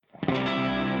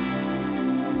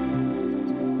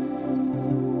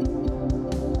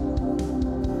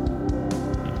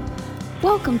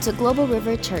Welcome to Global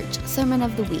River Church Sermon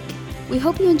of the Week. We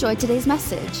hope you enjoyed today's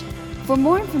message. For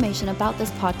more information about this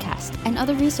podcast and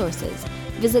other resources,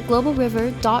 visit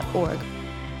globalriver.org.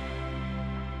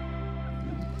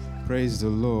 Praise the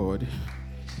Lord.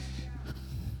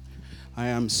 I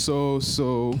am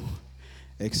so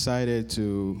excited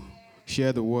to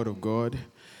share the word of God.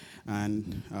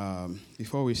 And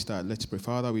before we start, let's pray.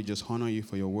 Father, we just honor you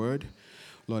for your word.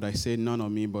 Lord, I say none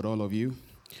of me, but all of you.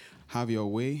 Have your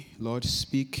way. Lord,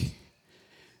 speak.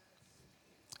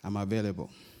 I'm available.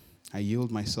 I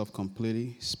yield myself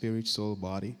completely, spirit, soul,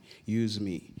 body. Use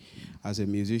me. As a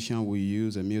musician, we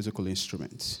use a musical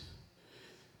instrument.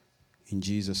 In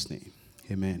Jesus' name,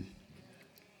 amen.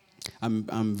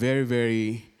 I'm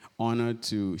very honored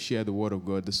to share the word of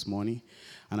God this morning.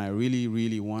 And I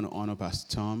really want to honor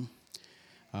Pastor Tom.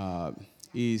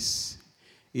 He's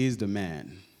the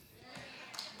man.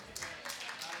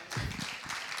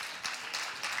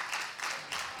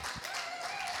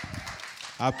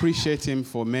 I appreciate him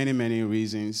for many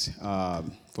reasons,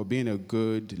 for being a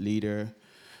good leader,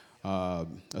 a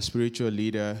spiritual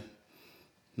leader,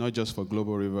 not just for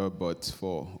Global River, but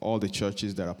for all the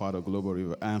churches that are part of Global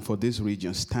River, and for this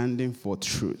region, standing for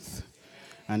truth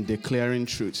and declaring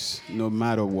truths no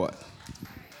matter what.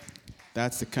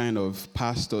 That's the kind of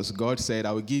pastors. God said,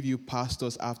 I will give you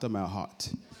pastors after my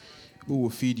heart who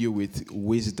will feed you with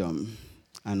wisdom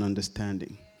and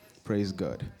understanding. Praise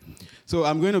God. So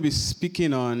I'm going to be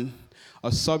speaking on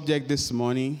a subject this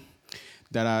morning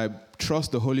that I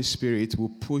trust the Holy Spirit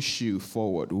will push you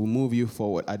forward, will move you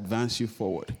forward, advance you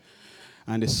forward.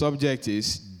 And the subject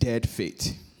is dead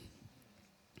faith.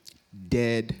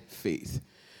 Dead faith.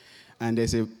 And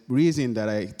there's a reason that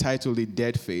I titled it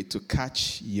Dead Faith, to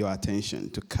catch your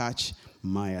attention, to catch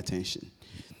my attention.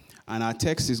 And our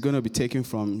text is going to be taken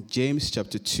from James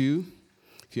chapter 2.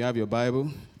 If you have your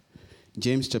Bible,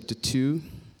 James chapter 2,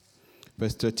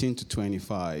 verse 13 to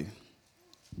 25.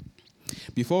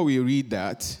 Before we read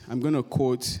that, I'm going to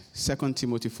quote 2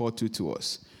 Timothy 4:2 to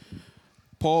us.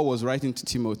 Paul was writing to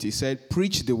Timothy. He said,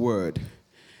 preach the word.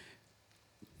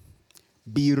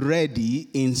 Be ready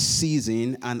in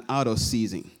season and out of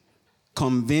season.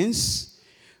 Convince,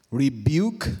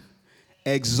 rebuke,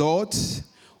 exhort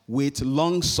with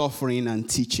long suffering and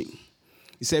teaching.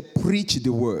 He said, preach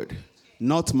the word,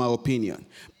 not my opinion.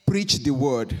 Preach the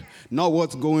word, not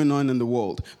what's going on in the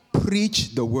world.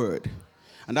 Preach the word.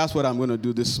 And that's what I'm going to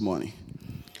do this morning.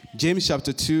 James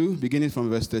chapter 2, beginning from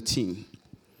verse 13.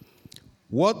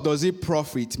 What does it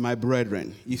profit, my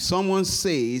brethren, if someone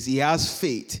says he has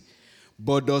faith,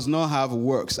 but does not have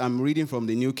works? I'm reading from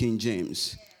the New King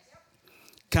James.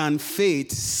 Can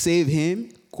faith save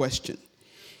him? Question.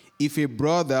 If a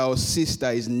brother or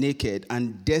sister is naked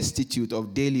and destitute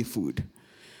of daily food,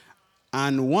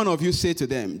 and one of you say to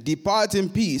them, depart in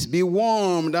peace, be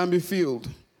warmed and be filled,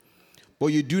 but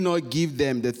you do not give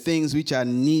them the things which are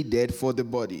needed for the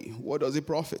body, what does it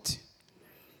profit?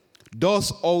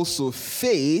 Thus also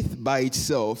faith by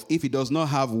itself, if it does not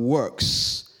have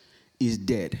works, is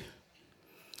dead.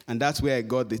 And that's where I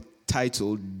got the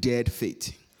title, Dead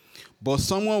Faith. But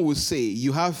someone will say,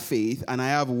 you have faith and I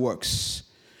have works.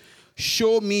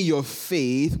 Show me your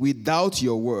faith without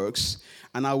your works,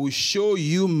 and I will show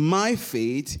you my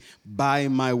faith by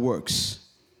my works.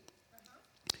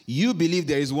 You believe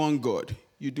there is one God.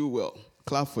 You do well.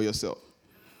 Clap for yourself.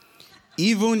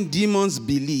 Even demons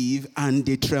believe and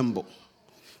they tremble.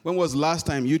 When was the last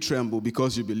time you trembled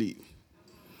because you believe?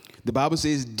 The Bible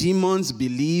says demons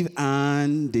believe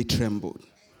and they trembled.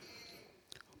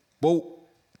 But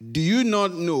do you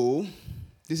not know,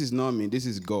 this is not me, this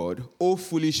is God, O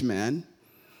foolish man,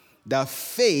 that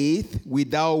faith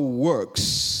without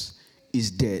works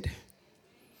is dead.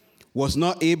 Was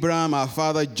not Abraham our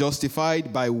father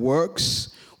justified by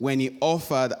works when he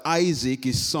offered Isaac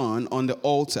his son on the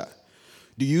altar?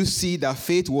 Do you see that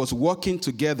faith was working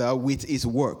together with his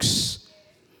works?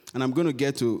 And I'm going to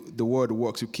get to the word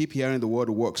works. You keep hearing the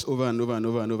word works over and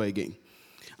over again.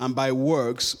 And by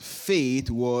works,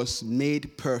 faith was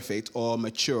made perfect or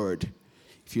matured.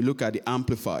 If you look at the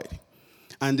Amplified.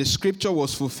 And the scripture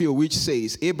was fulfilled, which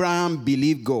says, Abraham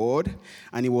believed God,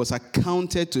 and it was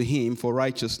accounted to him for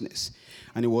righteousness.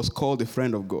 And he was called a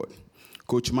friend of God.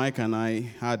 Coach Mike and I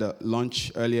had a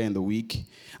lunch earlier in the week,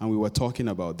 and we were talking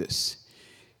about this.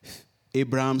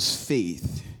 Abraham's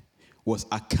faith was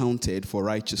accounted for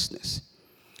righteousness.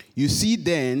 You see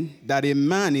then that a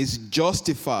man is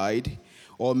justified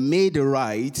or made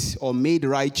right or made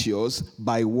righteous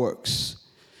by works,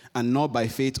 and not by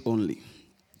faith only.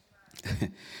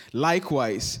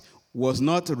 Likewise, was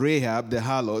not Rahab the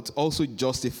harlot also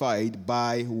justified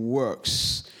by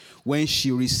works when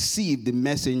she received the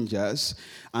messengers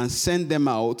and sent them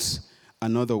out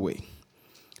another way.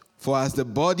 For as the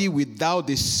body without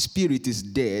the spirit is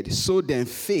dead, so then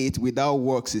faith without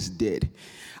works is dead.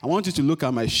 I want you to look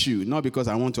at my shoe, not because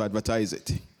I want to advertise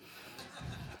it.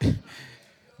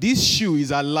 This shoe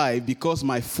is alive because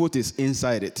my foot is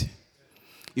inside it.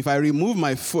 If I remove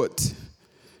my foot,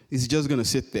 it's just going to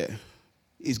sit there.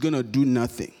 It's going to do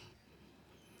nothing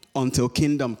until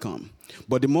kingdom come.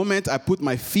 But the moment I put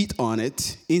my feet on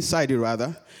it, inside it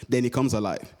rather, then it comes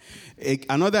alive.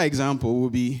 Another example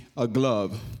would be a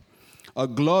glove. A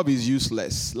glove is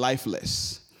useless,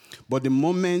 lifeless. But the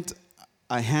moment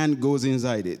a hand goes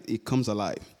inside it, it comes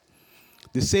alive.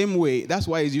 The same way, that's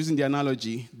why he's using the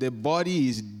analogy, the body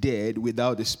is dead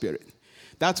without the spirit.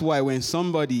 That's why when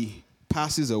somebody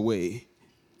passes away,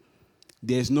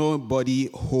 there's nobody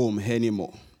home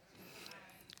anymore.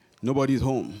 Nobody's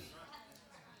home.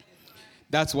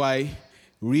 That's why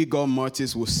rigor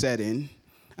mortis will set in,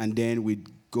 and then we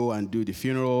go and do the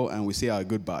funeral and we say our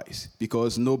goodbyes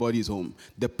because nobody's home.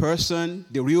 The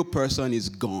real person is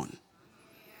gone.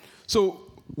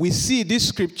 So we see this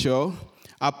scripture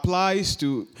applies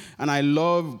to, and I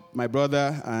love my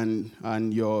brother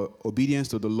and your obedience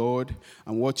to the Lord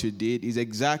and what you did is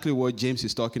exactly what James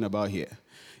is talking about here.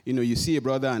 You know, you see a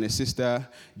brother and a sister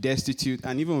destitute,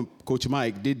 and even Coach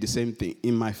Mike did the same thing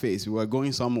in my face. We were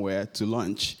going somewhere to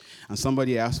lunch, and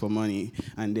somebody asked for money,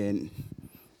 and then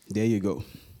there you go.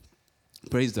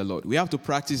 Praise the Lord. We have to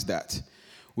practice that.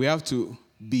 We have to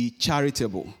be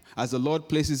charitable. As the Lord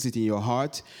places it in your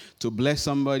heart to bless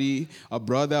somebody, a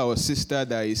brother or sister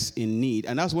that is in need.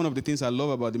 And that's one of the things I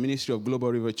love about the ministry of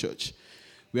Global River Church.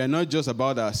 We are not just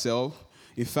about ourselves.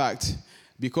 In fact,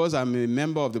 because I'm a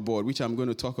member of the board, which I'm going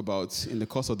to talk about in the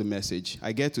course of the message,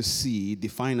 I get to see the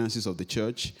finances of the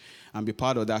church and be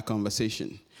part of that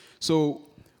conversation. So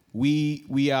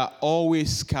we are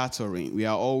always scattering. We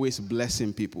are always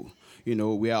blessing people. You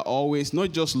know, we are always,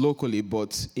 not just locally,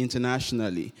 but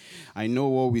internationally. I know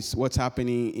what's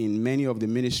happening in many of the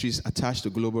ministries attached to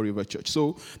Global River Church.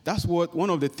 So that's one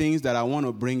of the things that I want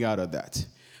to bring out of that.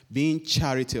 Being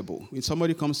charitable. When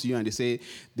somebody comes to you and they say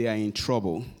they are in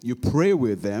trouble, you pray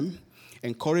with them,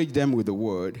 encourage them with the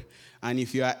word, and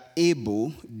if you are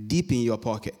able, dip in your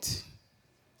pocket.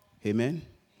 Amen?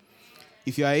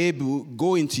 If you are able,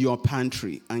 go into your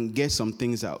pantry and get some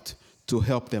things out to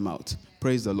help them out.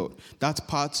 Praise the Lord. That's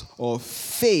part of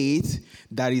faith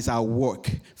that is at work.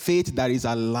 Faith that is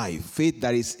alive. Faith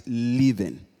that is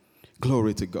living.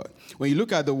 Glory to God. When you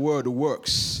look at the word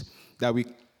works that we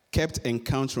kept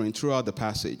encountering throughout the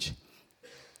passage,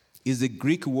 is the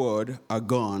Greek word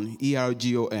ergon,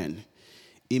 E-R-G-O-N.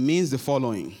 It means the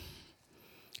following.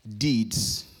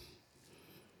 Deeds.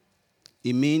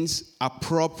 It means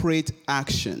appropriate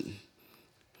action.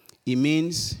 It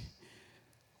means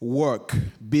work,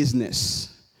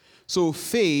 business. So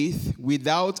faith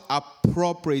without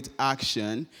appropriate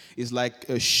action is like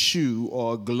a shoe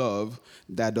or a glove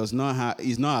that is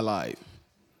not alive.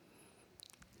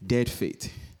 Dead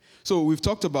faith. So we've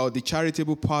talked about the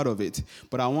charitable part of it,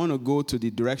 but I want to go to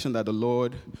the direction that the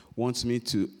Lord wants me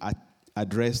to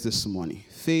address this morning.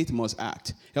 Faith must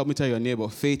act. Help me tell your neighbor,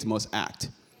 faith must act.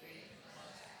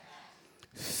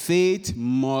 Faith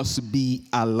must be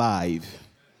alive.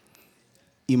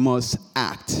 It must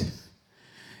act.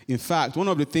 In fact, one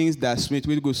of the things that Smith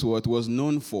Wigglesworth was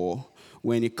known for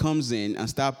when he comes in and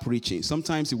start preaching,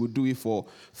 sometimes he would do it for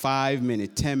 5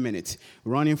 minutes, 10 minutes,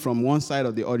 running from one side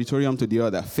of the auditorium to the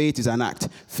other. Faith is an act.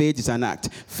 Faith is an act.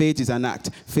 Faith is an act.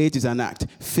 Faith is an act.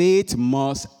 Faith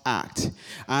must act.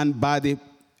 And by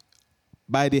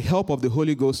the help of the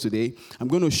Holy Ghost today, I'm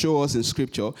going to show us in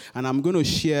Scripture, and I'm going to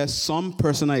share some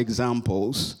personal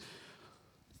examples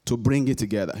to bring it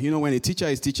together. You know, when a teacher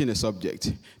is teaching a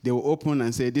subject, they will open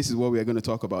and say, this is what we are going to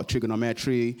talk about,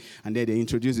 trigonometry, and then they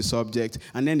introduce the subject,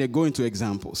 and then they go into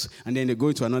examples, and then they go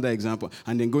into another example,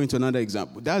 and then go into another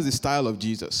example. That's the style of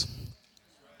Jesus.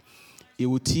 He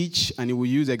will teach, and he will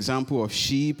use example of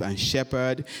sheep and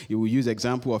shepherd. He will use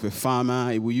example of a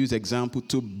farmer. He will use example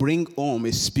to bring home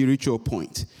a spiritual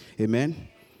point. Amen?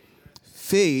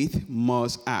 Faith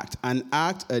must act. An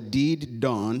act, a deed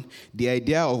done. The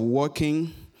idea of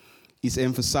working is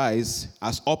emphasized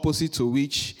as opposite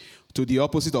to the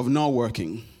opposite of not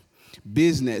working.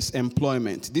 Business,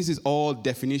 employment. This is all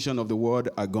definition of the word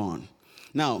ergon.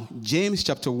 Now, James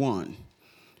chapter 1,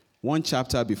 one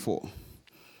chapter before,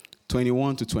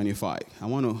 21 to 25. I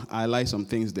want to highlight some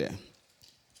things there.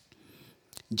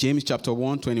 James chapter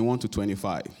 1, 21 to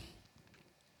 25.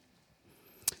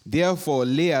 Therefore,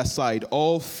 lay aside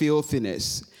all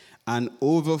filthiness and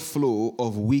overflow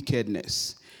of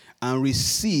wickedness, and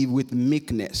receive with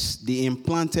meekness the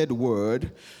implanted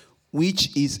word,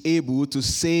 which is able to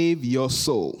save your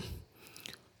soul.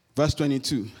 Verse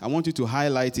 22. I want you to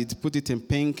highlight it, put it in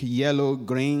pink, yellow,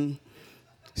 green,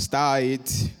 star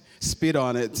it, spit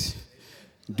on it,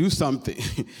 do something.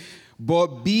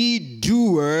 But be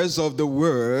doers of the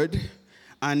word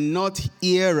and not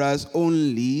hearers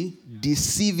only,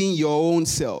 deceiving your own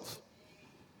self.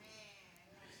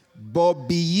 But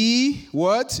be ye,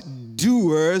 what?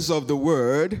 Doers of the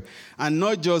word, and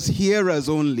not just hearers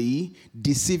only,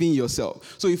 deceiving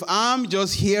yourself. So if I'm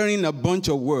just hearing a bunch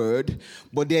of word,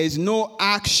 but there is no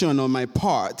action on my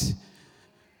part,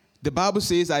 the Bible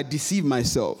says I deceive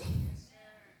myself.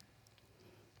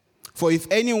 For if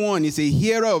anyone is a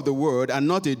hearer of the word and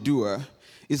not a doer,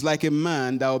 it's like a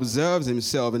man that observes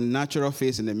himself in the natural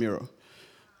face in the mirror.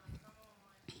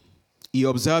 He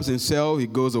observes himself, he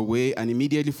goes away, and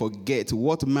immediately forgets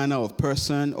what manner of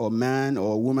person or man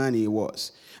or woman he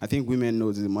was. I think women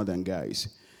know this more than guys.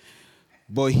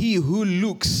 But he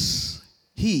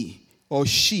or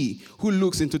she who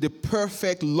looks into the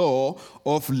perfect law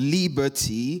of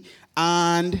liberty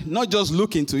and not just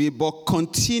look into it, but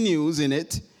continues in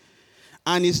it,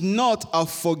 and is not a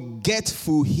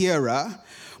forgetful hearer,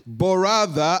 but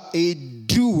rather a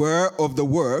doer of the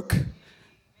work,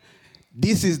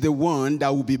 this is the one that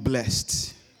will be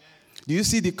blessed. Do you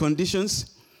see the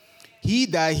conditions? He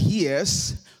that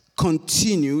hears,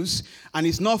 continues, and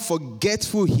is not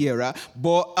forgetful hearer,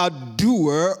 but a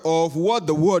doer of what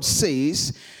the word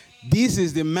says, this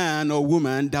is the man or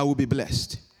woman that will be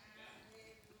blessed.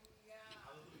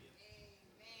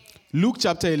 Luke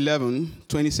chapter 11,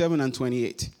 27 and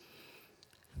 28.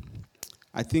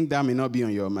 I think that may not be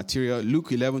on your material.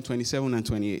 Luke 11, 27 and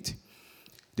 28.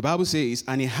 The Bible says,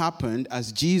 and it happened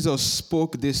as Jesus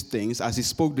spoke these things,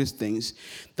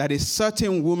 that a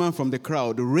certain woman from the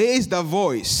crowd raised her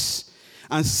voice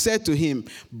and said to him,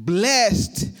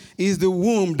 blessed is the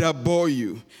womb that bore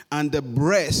you and the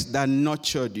breast that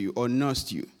nurtured you or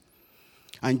nursed you.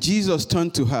 And Jesus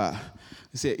turned to her.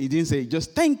 He didn't say,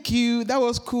 just thank you, that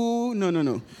was cool.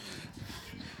 No.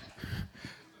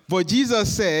 But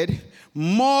Jesus said,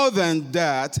 more than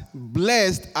that,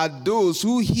 blessed are those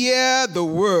who hear the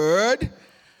word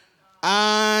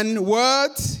and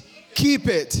what? Keep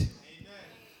it.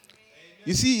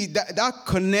 You see, that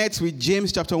connects with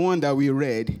James chapter 1 that we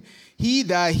read. He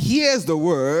that hears the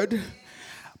word,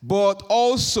 but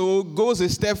also goes a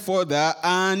step further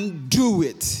and do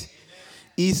it,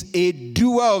 is a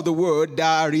doer of the word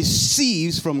that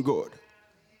receives from God.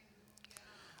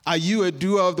 Are you a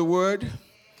doer of the word?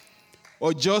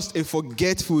 Or just a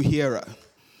forgetful hearer?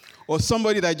 Or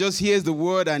somebody that just hears the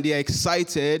word and they're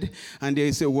excited and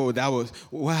they say, whoa, that was,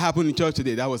 what happened in church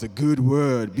today? That was a good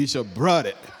word. Bishop brought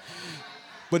it.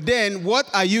 But then what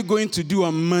are you going to do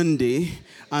on Monday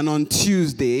and on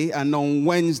Tuesday and on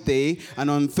Wednesday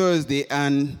and on Thursday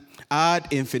and ad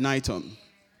infinitum?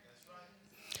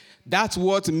 That's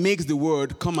what makes the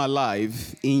word come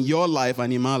alive in your life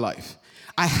and in my life.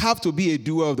 I have to be a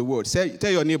doer of the word.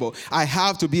 Tell your neighbor, I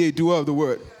have to be a doer of the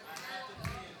word.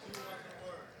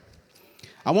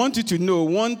 I want you to know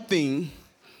one thing.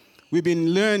 We've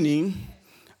been learning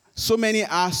so many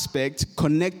aspects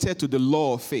connected to the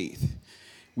law of faith.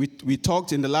 We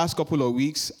talked in the last couple of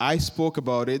weeks. I spoke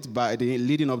about it by the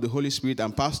leading of the Holy Spirit,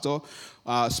 and Pastor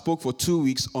spoke for 2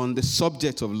 weeks on the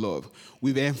subject of love.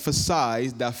 We've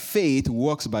emphasized that faith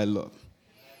works by love.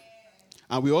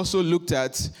 And we also looked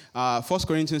at 1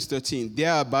 Corinthians 13.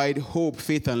 There abide hope,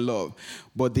 faith, and love.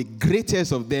 But the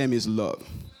greatest of them is love.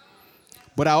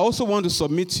 But I also want to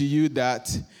submit to you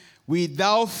that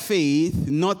without faith,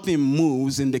 nothing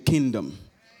moves in the kingdom.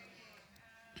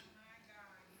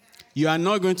 You are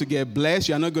not going to get blessed.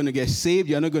 You are not going to get saved.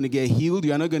 You are not going to get healed.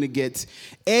 You are not going to get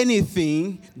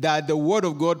anything that the Word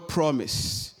of God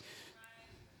promised.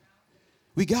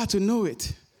 We got to know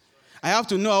it. I have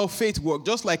to know how faith works,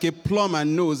 just like a plumber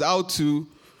knows how to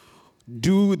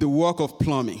do the work of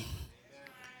plumbing.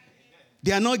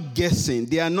 They are not guessing.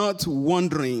 They are not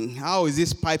wondering, how is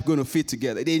this pipe going to fit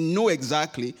together? They know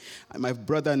exactly. My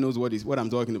brother knows what I'm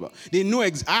talking about. They know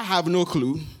I have no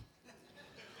clue.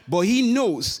 But he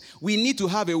knows we need to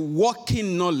have a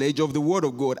working knowledge of the Word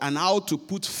of God and how to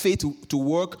put faith to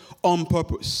work on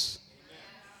purpose.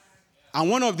 And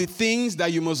one of the things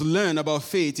that you must learn about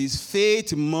faith is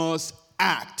faith must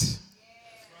act.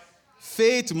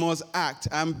 Faith must act.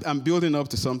 I'm building up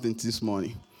to something this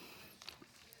morning.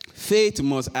 Faith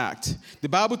must act. The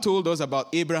Bible told us about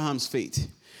Abraham's faith.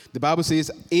 The Bible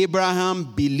says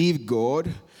Abraham believed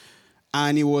God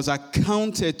and it was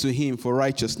accounted to him for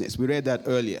righteousness. We read that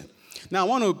earlier. Now I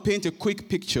want to paint a quick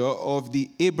picture of the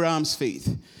Abraham's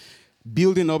faith.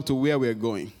 building up to where we're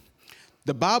going.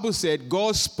 The Bible said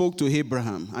God spoke to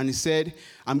Abraham and he said,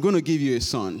 I'm going to give you a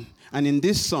son. And in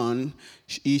this son,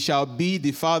 he shall be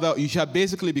the father, you shall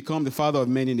basically become the father of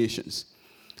many nations.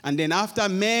 And then after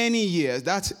many years,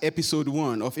 that's episode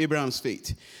 1 of Abraham's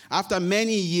faith. After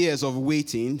many years of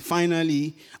waiting,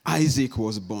 finally Isaac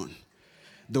was born.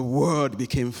 The word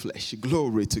became flesh.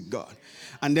 Glory to God.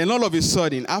 And then all of a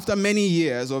sudden, after many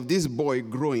years of this boy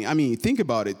growing, I mean, think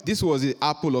about it. This was the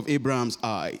apple of Abraham's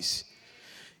eyes.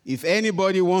 If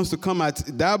anybody wants to come at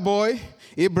that boy,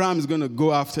 Abraham is going to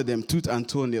go after them tooth and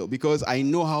toenail, because I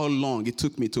know how long it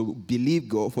took me to believe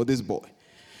God for this boy.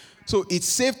 So it's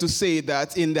safe to say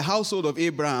that in the household of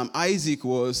Abraham, Isaac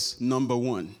was number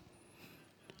 1.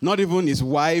 Not even his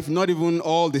wife, not even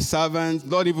all the servants,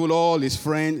 not even all his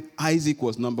friends. Isaac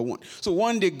was number 1. So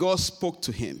one day God spoke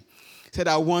to him. He said,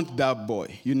 I want that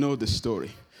boy. You know the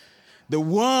story. The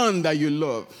one that you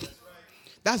love.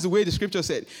 That's the way the scripture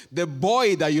said. The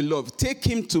boy that you love, take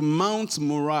him to Mount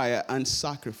Moriah and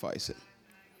sacrifice him.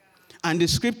 And the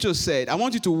scripture said, I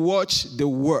want you to watch the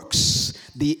works,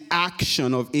 the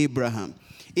action of Abraham.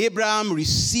 Abraham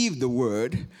received the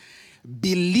word,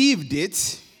 believed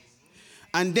it,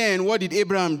 and then what did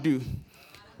Abraham do?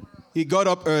 He got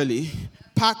up early,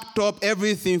 packed up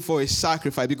everything for a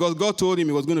sacrifice, because God told him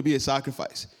it was going to be a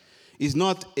sacrifice. He's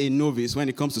not a novice when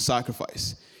it comes to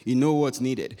sacrifice. He knows what's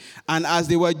needed. And as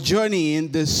they were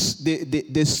journeying,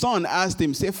 the son asked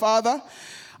him, say, Father,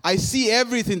 I see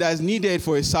everything that is needed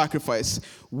for a sacrifice.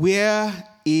 Where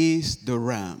is the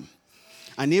ram?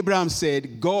 And Abraham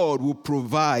said, God will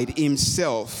provide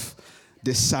himself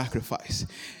the sacrifice.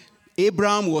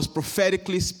 Abraham was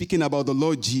prophetically speaking about the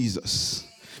Lord Jesus,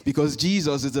 because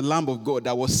Jesus is the Lamb of God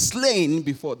that was slain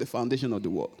before the foundation of the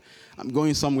world. I'm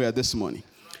going somewhere this morning.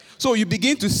 So you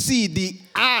begin to see the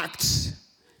act,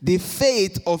 the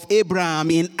faith of Abraham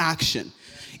in action.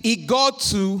 He got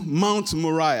to Mount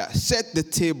Moriah, set the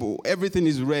table, everything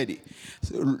is ready.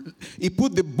 He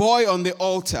put the boy on the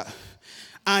altar,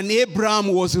 and Abraham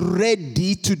was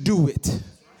ready to do it.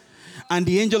 And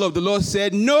the angel of the Lord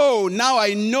said, no, now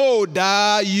I know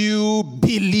that you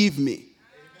believe me.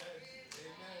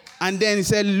 And then he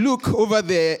said, look over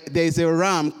there, there's a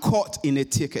ram caught in a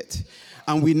thicket.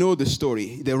 And we know the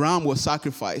story. The ram was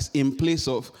sacrificed in place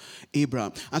of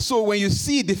Abraham. And so when you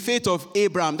see the faith of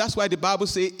Abraham, that's why the Bible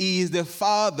says he is the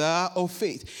father of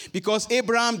faith. Because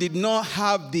Abraham did not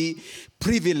have the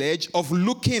privilege of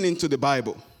looking into the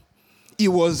Bible. He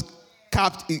was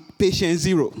capped patient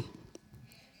 0.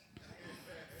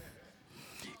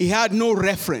 He had no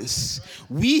reference.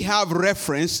 We have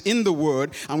reference in the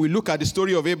word, and we look at the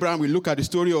story of Abraham, we look at the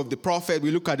story of the prophet,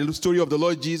 we look at the story of the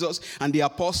Lord Jesus and the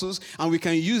apostles, and we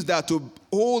can use that to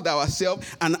hold ourselves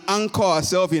and anchor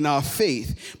ourselves in our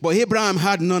faith. But Abraham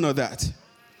had none of that.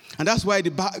 And that's why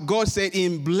God said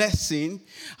in blessing,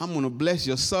 I'm going to bless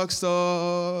your socks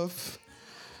off.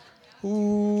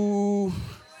 Ooh.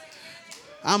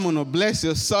 I'm going to bless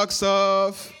your socks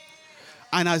off.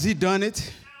 And has he done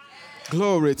it?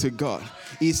 Glory to God.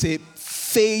 He's a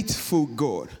faithful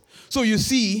God. So you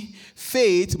see,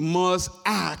 faith must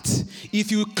act.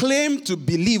 If you claim to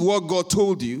believe what God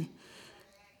told you,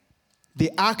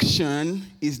 the action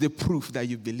is the proof that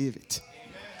you believe it.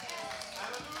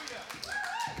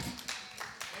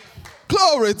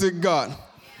 Glory to God.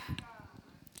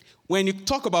 When you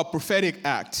talk about prophetic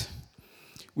act,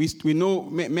 we know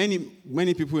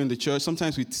many people in the church,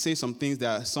 sometimes we say some things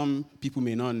that some people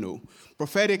may not know.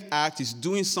 Prophetic act is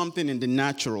doing something in the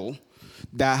natural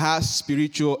that has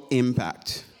spiritual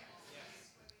impact.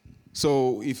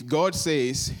 So if God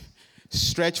says,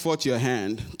 stretch forth your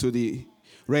hand to the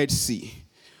Red Sea,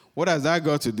 what has that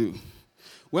got to do?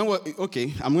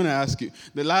 Okay, I'm going to ask you.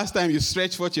 The last time you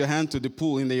stretched forth your hand to the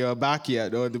pool in your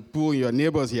backyard or the pool in your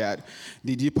neighbor's yard,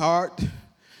 did you part?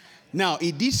 Now,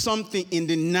 it did something in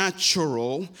the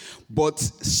natural, but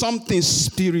something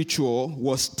spiritual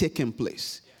was taking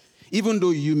place, even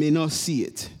though you may not see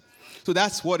it. So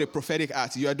that's what a prophetic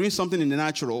act is. You are doing something in the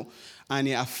natural, and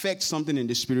it affects something in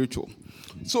the spiritual.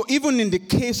 So even in the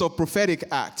case of prophetic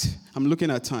act, I'm looking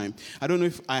at time. I don't know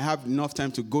if I have enough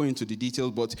time to go into the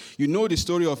details, but you know the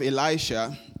story of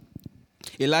Elisha.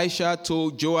 Elisha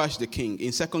told Joash the king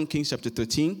in 2 Kings chapter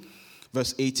 13,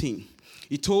 verse 18.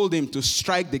 He told him to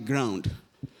strike the ground.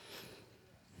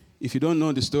 If you don't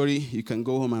know the story, you can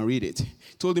go home and read it.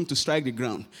 He told him to strike the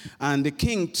ground. And the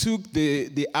king took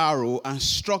the arrow and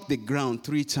struck the ground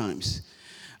 3 times.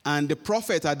 And the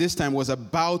prophet at this time was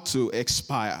about to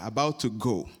expire, about to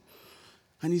go.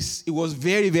 And he was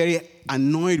very, very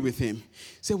annoyed with him. He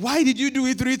said, why did you do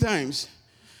it 3 times?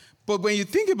 But when you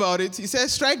think about it, he said,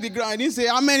 strike the ground. He didn't say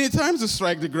how many times to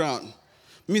strike the ground.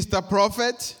 Mr.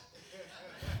 Prophet,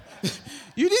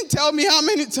 you didn't tell me how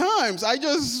many times. I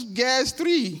just guessed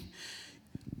 3.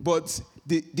 But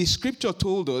the scripture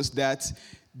told us that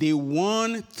they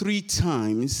won 3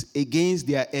 times against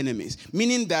their enemies,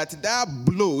 meaning that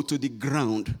blow to the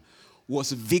ground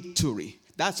was victory.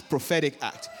 That's prophetic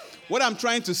act. What I'm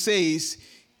trying to say is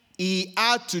he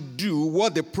had to do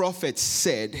what the prophet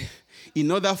said in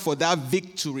order for that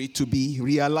victory to be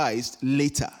realized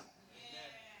later.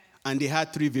 And they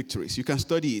had 3 victories. You can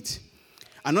study it.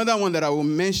 Another one that I will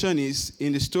mention is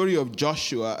in the story of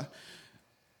Joshua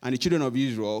and the children of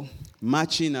Israel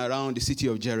marching around the city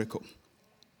of Jericho.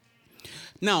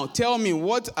 Now, tell me,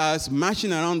 what has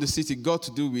marching around the city got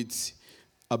to do with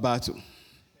a battle?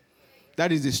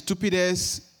 That is the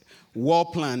stupidest war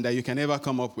plan that you can ever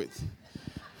come up with.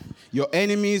 Your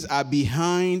enemies are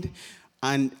behind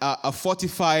a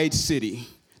fortified city.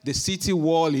 The city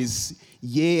wall is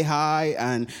yay high,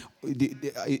 and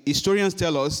the historians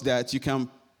tell us that you can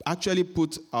actually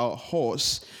put a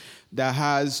horse that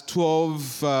has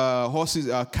 12 horses,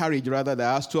 a carriage rather,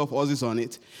 that has 12 horses on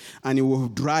it, and it will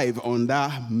drive on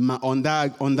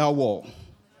that wall.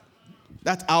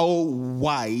 That's how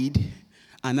wide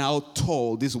and how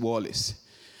tall this wall is.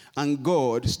 And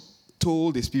God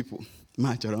told his people,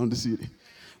 march around the city.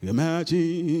 We're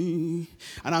marching.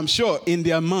 And I'm sure in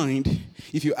their mind,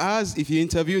 if you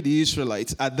interview the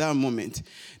Israelites at that moment,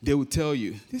 they will tell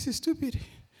you, this is stupid.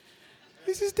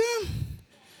 This is dumb.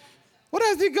 What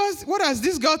has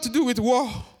this got to do with war?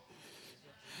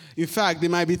 In fact, they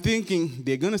might be thinking,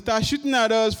 they're going to start shooting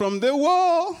at us from the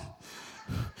wall.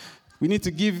 We need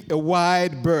to give a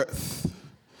wide berth.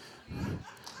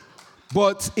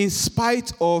 But in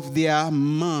spite of their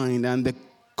mind and the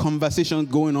conversation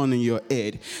going on in your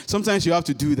head, sometimes you have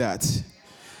to do that.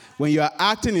 When you are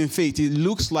acting in faith, it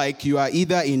looks like you are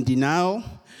either in denial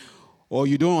or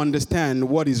you don't understand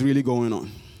what is really going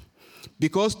on.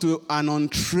 Because to an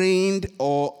untrained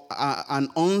or an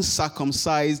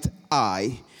uncircumcised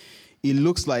eye, it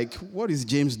looks like, what is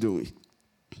James doing?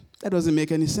 That doesn't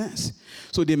make any sense.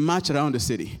 So they march around the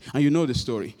city. And you know the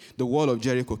story. The wall of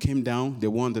Jericho came down. They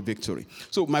won the victory.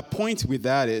 So my point with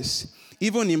that is,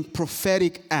 even in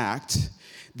prophetic act,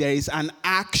 there is an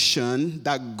action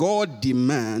that God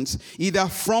demands, either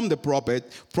from the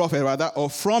prophet or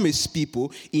from his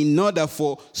people, in order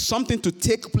for something to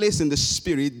take place in the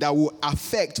spirit that will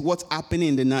affect what's happening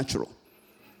in the natural.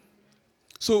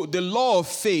 So the law of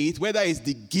faith, whether it's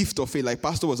the gift of faith, like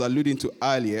Pastor was alluding to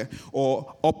earlier,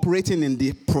 or operating in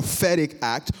the prophetic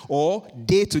act, or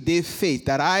day-to-day faith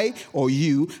that I or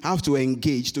you have to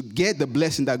engage to get the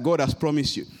blessing that God has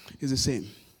promised you, is the same.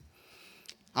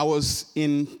 I was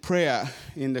in prayer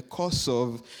in the course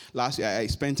of last year. I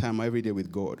spent time every day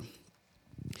with God.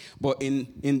 But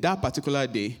in that particular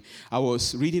day, I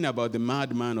was reading about the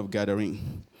madman of Gadarene.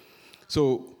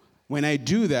 So when I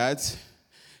do that,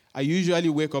 I usually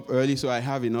wake up early so I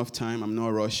have enough time. I'm not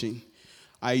rushing.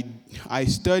 I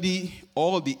study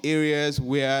all the areas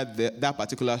where that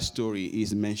particular story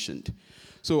is mentioned.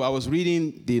 So I was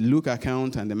reading the Luke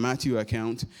account and the Matthew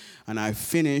account, and I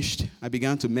finished. I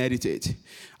began to meditate.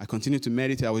 I continued to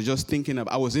meditate. I was just thinking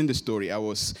I was in the story. I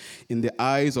was in the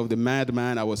eyes of the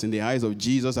madman. I was in the eyes of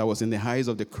Jesus. I was in the eyes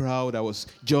of the crowd. I was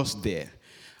just there.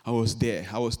 I was there.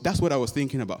 That's what I was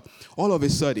thinking about. All of a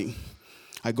sudden,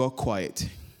 I got quiet.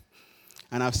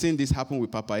 And I've seen this happen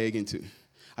with Papa Egan too.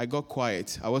 I got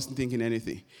quiet. I wasn't thinking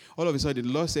anything. All of a sudden,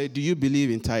 the Lord said, do you believe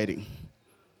in tithing?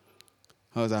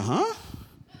 I was like, huh?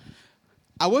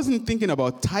 I wasn't thinking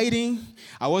about tithing.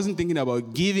 I wasn't thinking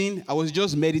about giving. I was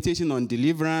just meditating on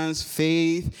deliverance,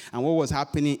 faith, and what was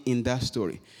happening in that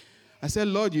story. I said,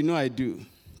 Lord, you know I do.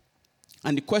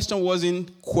 And the question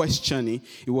wasn't questioning.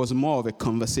 It was more of a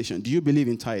conversation. Do you believe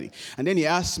in tithing? And then he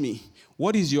asked me,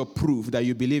 what is your proof that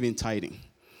you believe in tithing?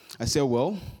 I said,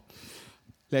 well,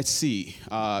 let's see.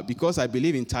 Because I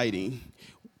believe in tithing,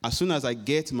 as soon as I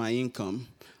get my income,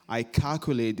 I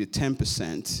calculate the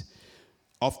 10%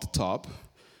 off the top.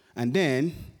 And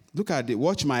then, look at it,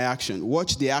 watch my action.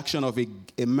 Watch the action of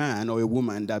a man or a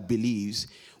woman that believes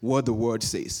what the word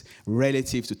says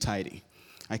relative to tithing.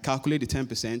 I calculate the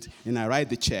 10%, and I write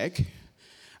the check.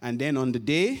 And then on the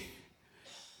day,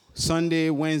 Sunday,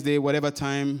 Wednesday, whatever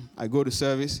time I go to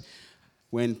service,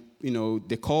 when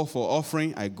they call for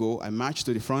offering, I go, I march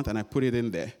to the front, and I put it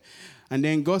in there. And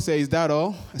then God said, is that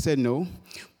all? I said, no.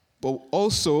 But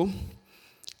also,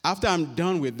 after I'm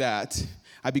done with that,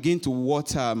 I begin to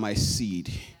water my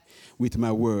seed with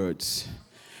my words.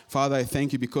 Father, I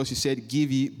thank you because you said,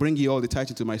 bring ye all the tithe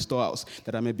into my storehouse,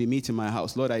 that I may be meat in my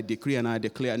house. Lord, I decree and I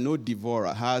declare no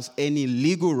devourer has any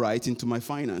legal right into my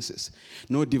finances.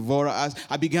 No devourer has.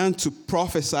 I began to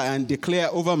prophesy and declare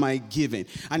over my giving.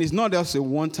 And it's not just a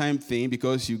one-time thing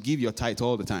because you give your tithe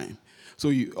all the time.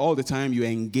 So all the time you're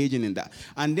engaging in that.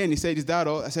 And then he said, is that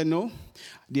all? I said, no.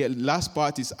 The last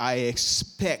part is, I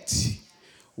expect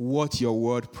what your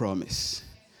word promised.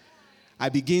 I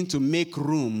begin to make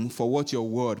room for what your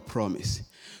word promised.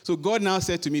 So God now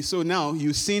said to me, so now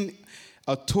you've seen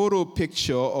a total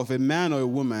picture of a man or a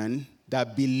woman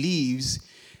that believes,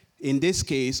 in this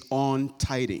case, on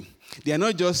tithing. They are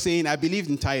not just saying, I believe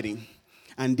in tithing,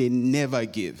 and they never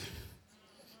give.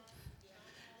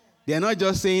 They are not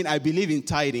just saying, I believe in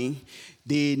tithing,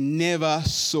 they never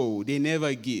sow, they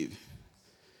never give.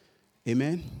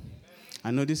 Amen? I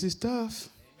know this is tough.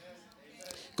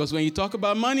 Because when you talk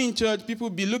about money in church, people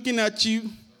be looking at you.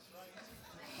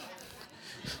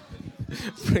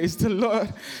 Praise the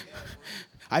Lord.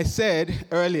 I said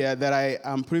earlier that I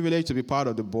am privileged to be part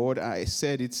of the board. I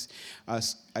said it's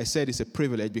a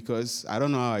privilege because I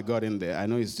don't know how I got in there. I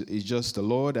know it's just the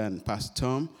Lord and Pastor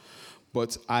Tom,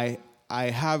 but I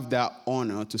have that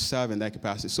honor to serve in that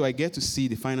capacity. So I get to see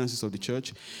the finances of the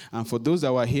church. And for those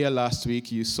that were here last week,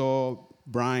 you saw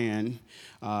Brian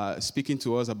speaking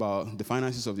to us about the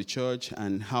finances of the church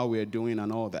and how we're doing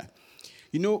and all that.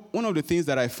 You know, one of the things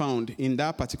that I found in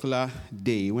that particular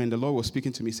day when the Lord was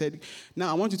speaking to me, said,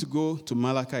 now I want you to go to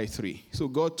Malachi 3. So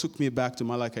God took me back to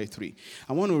Malachi 3.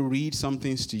 I want to read some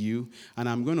things to you, and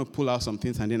I'm going to pull out some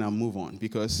things and then I'll move on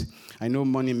because I know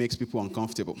money makes people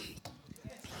uncomfortable.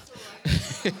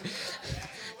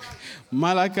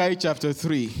 Malachi chapter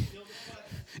 3.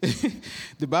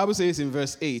 The Bible says in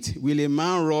verse 8, will a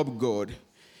man rob God?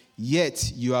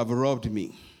 Yet you have robbed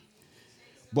me.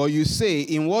 But you say,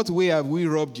 in what way have we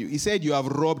robbed you? He said, you have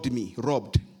robbed me.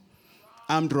 Robbed.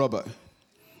 Armed robber.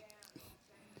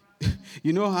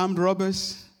 You know armed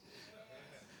robbers?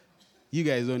 You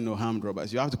guys don't know armed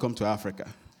robbers. You have to come to Africa.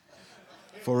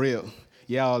 For real.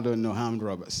 Y'all don't know armed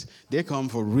robbers. They come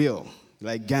for real,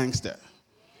 like gangster.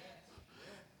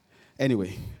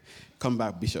 Anyway, come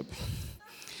back, Bishop.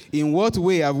 In what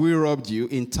way have we robbed you?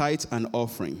 In tithe and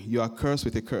offering. You are cursed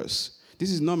with a curse. This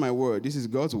is not my word. This is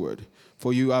God's word.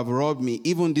 For you have robbed me,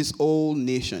 even this whole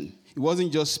nation. It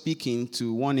wasn't just speaking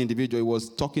to one individual. It was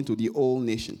talking to the whole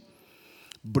nation.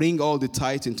 Bring all the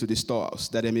tithe into the storehouse,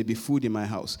 that there may be food in my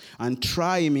house. And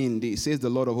try me in this, says the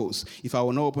Lord of hosts, if I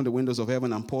will not open the windows of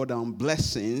heaven and pour down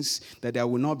blessings, that there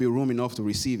will not be room enough to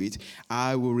receive it,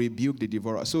 I will rebuke the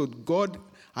devourer. So God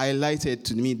highlighted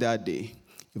to me that day,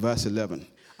 verse 11,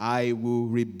 I will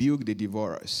rebuke the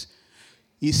devourers.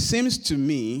 It seems to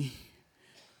me,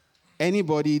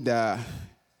 anybody that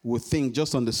would think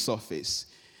just on the surface,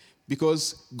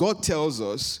 because God tells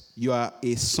us you are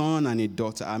a son and a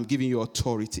daughter. I'm giving you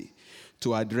authority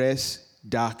to address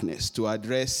darkness, to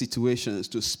address situations,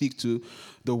 to speak to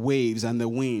the waves and the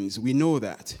winds. We know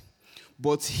that.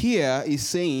 But here he's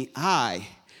saying, I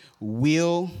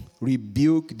will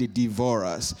rebuke the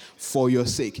devourers for your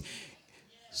sake.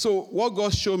 So what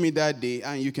God showed me that day,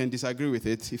 and you can disagree with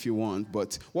it if you want,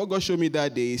 but what God showed me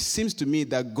that day, it seems to me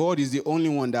that God is the only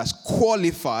one that's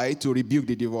qualified to rebuke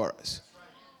the devourers.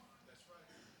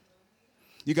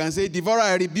 You can say, devourer,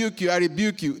 I rebuke you, I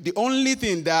rebuke you. The only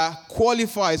thing that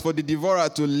qualifies for the devourer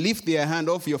to lift their hand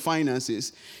off your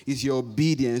finances is your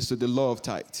obedience to the law of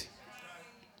tithe.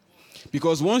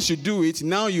 Because once you do it,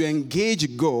 now you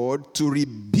engage God to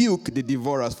rebuke the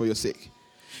devourers for your sake.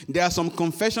 There are some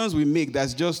confessions we make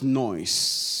that's just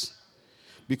noise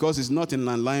because it's not in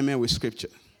alignment with Scripture.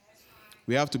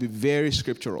 We have to be very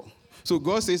scriptural. So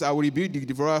God says, I will rebuke the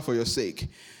devourer for your sake,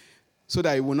 so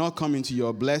that it will not come into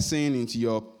your blessing, into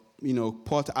your,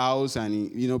 pot house.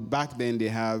 And, back then they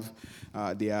have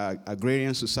their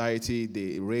agrarian society.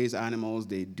 They raise animals.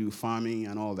 They do farming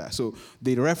and all that. So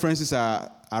the references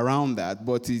are around that,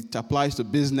 but it applies to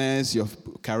business, your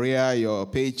career, your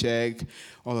paycheck,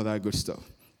 all of that good stuff.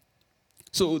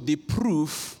 So the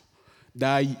proof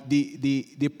that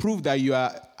the proof that you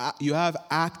have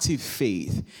active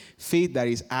faith that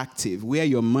is active, where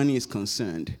your money is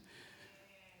concerned,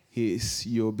 is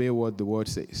you obey what the word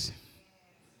says.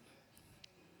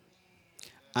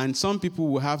 And some people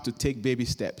will have to take baby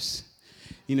steps.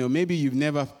 Maybe you've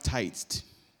never tithed.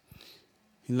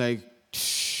 You're like,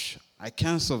 I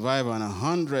can't survive on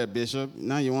 100, Bishop.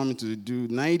 Now you want me to do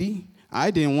 90?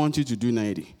 I didn't want you to do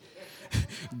 90.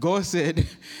 God said,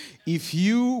 if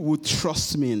you would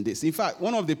trust me in this. In fact,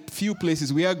 one of the few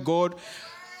places where God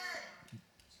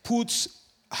puts,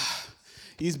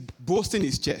 he's boasting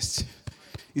his chest.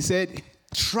 He said,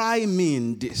 Try me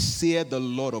in this, saith the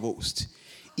Lord of hosts.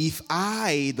 If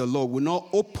I, the Lord, will not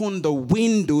open the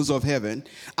windows of heaven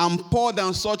and pour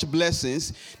down such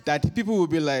blessings that people will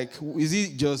be like, is he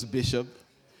just Bishop?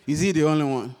 Is he the only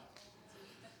one?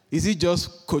 Is it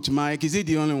just Coach Mike? Is he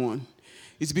the only one?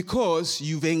 It's because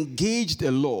you've engaged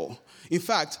the law. In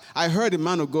fact, I heard a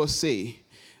man of God say,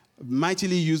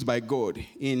 mightily used by God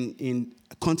in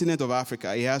continent of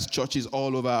Africa. He has churches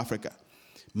all over Africa.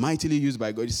 Mightily used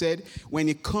by God. He said, when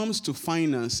it comes to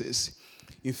finances,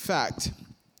 in fact,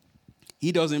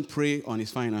 he doesn't pray on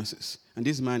his finances. And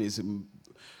this man is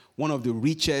one of the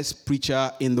richest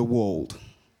preacher in the world.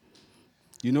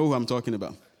 You know who I'm talking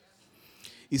about.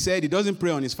 He said he doesn't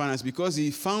pray on his finances because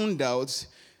he found out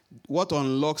what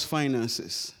unlocks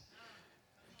finances.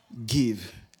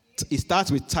 Give. It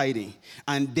starts with tithing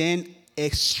and then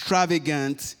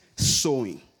extravagant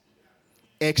sowing.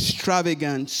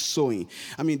 Extravagant sowing.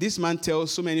 I mean, this man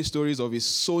tells so many stories of his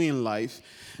sowing life,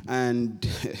 and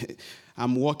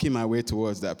I'm walking my way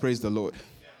towards that. Praise the Lord.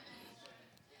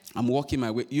 I'm walking my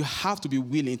way. You have to be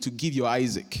willing to give your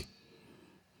Isaac.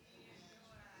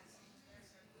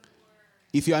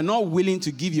 If you are not willing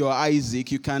to give your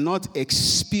Isaac, you cannot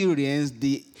experience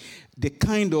the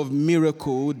kind of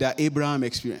miracle that Abraham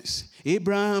experienced.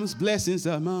 Abraham's blessings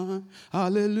are mine.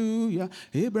 Hallelujah.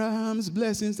 Abraham's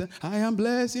blessings are, I am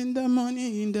blessed in the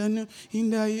morning, in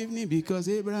the evening, because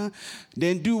Abraham.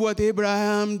 Then do what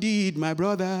Abraham did, my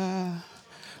brother.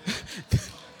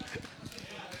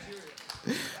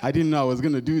 I didn't know I was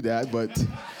going to do that, but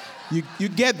you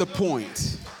get the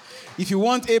point. If you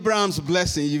want Abraham's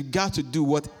blessing, you've got to do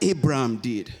what Abraham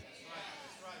did.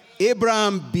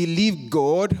 Abraham believed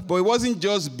God, but it wasn't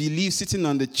just belief sitting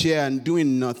on the chair and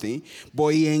doing nothing, but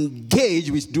he engaged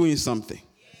with doing something.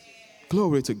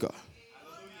 Glory to God.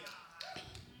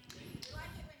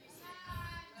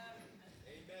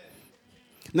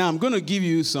 Now, I'm going to give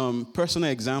you some personal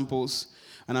examples,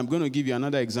 and I'm going to give you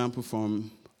another example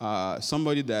from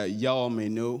somebody that y'all may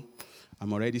know.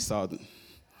 I'm already southern.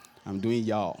 I'm doing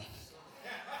y'all.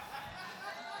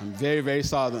 I'm very, very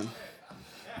southern.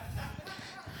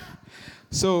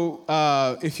 So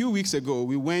a few weeks ago,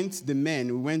 we went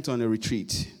on a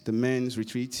retreat, the men's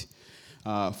retreat,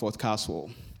 Fort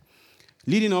Caswell.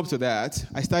 Leading up to that,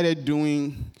 I started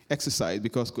doing exercise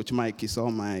because Coach Mike is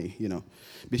all my,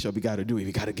 Bishop, we got to do it,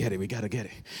 we got to get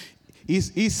it.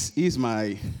 He's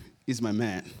my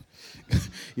man.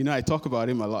 I talk about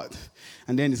him a lot.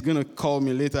 And then he's going to call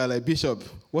me later like, Bishop,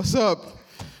 what's up?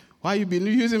 Why you been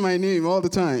using my name all the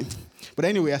time? But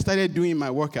anyway, I started doing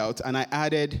my workout, and I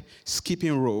added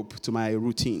skipping rope to my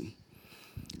routine.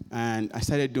 And I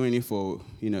started doing it for,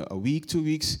 a week, 2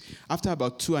 weeks. After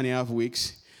about 2.5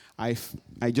 weeks, I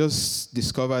just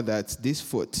discovered that this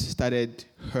foot started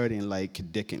hurting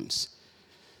like Dickens.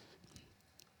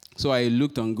 So I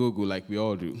looked on Google like we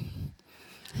all do.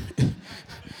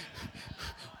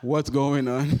 What's going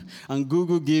on? And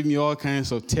Google gave me all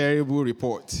kinds of terrible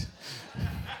reports.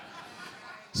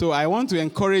 So I want to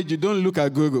encourage you, don't look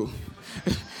at Google.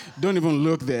 Don't even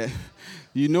look there.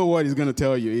 You know what he's going to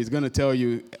tell you. He's going to tell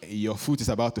you your foot is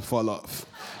about to fall off.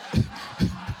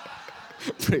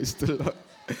 Praise the Lord.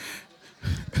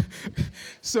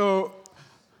 So,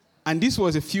 and this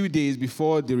was a few days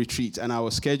before the retreat, and I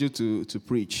was scheduled to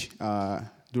preach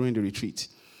during the retreat.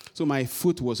 So my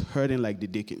foot was hurting like the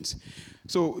Dickens.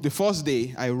 So the first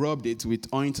day, I rubbed it with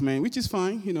ointment, which is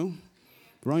fine, to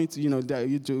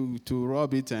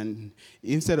rub it, and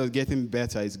instead of getting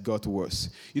better, it got worse.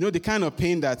 The kind of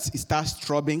pain that it starts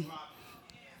throbbing.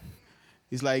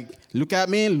 It's like, look at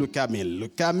me, look at me,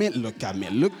 look at me, look at me,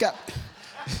 look at.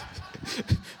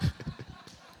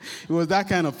 It was that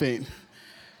kind of pain.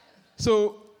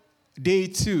 So day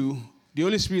 2, the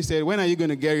Holy Spirit said, when are you going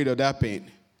to get rid of that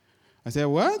pain? I said,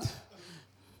 what?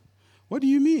 What do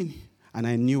you mean? And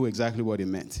I knew exactly what it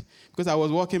meant. Because I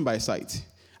was walking by sight.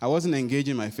 I wasn't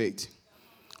engaging my faith.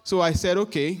 So I said,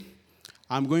 okay,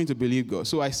 I'm going to believe God.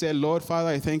 So I said, Lord, Father,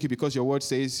 I thank you because your word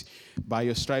says, by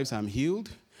your stripes I'm healed.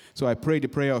 So I prayed the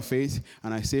prayer of faith,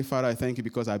 and I say, Father, I thank you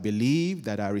because I believe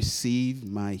that I receive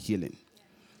my healing.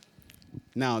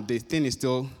 Now, the thing is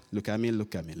still, look at me,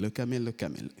 look at me, look at me, look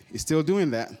at me. It's still doing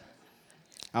that.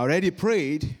 I already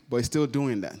prayed, but it's still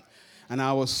doing that. And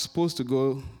I was supposed to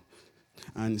go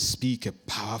and speak a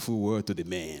powerful word to the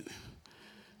man.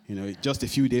 Just a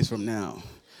few days from now,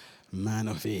 man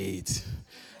of faith,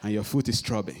 and your foot is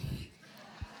throbbing.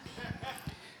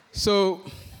 So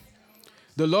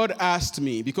the Lord asked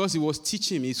me, because he was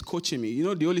teaching me, he's coaching me.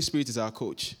 The Holy Spirit is our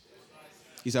coach.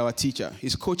 He's our teacher.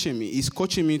 He's coaching me. He's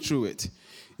coaching me through it.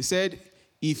 He said,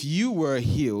 if you were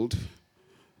healed,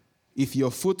 if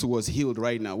your foot was healed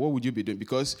right now, what would you be doing?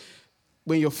 Because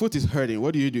when your foot is hurting,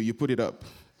 what do? You put it up,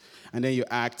 and then you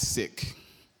act sick.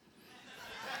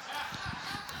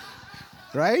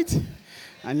 Right?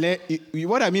 And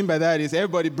what I mean by that is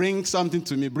everybody bring something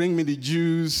to me. Bring me the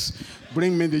juice,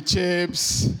 bring me the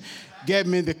chips, get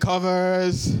me the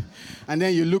covers, and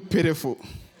then you look pitiful.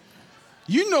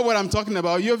 You know what I'm talking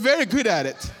about. You're very good at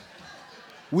it.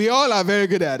 We all are very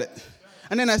good at it.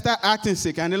 And then I start acting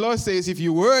sick. And the Lord says, if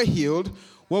you were healed,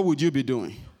 what would you be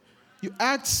doing? You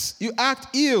act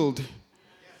healed.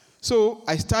 So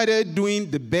I started doing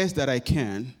the best that I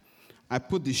can. I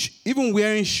put even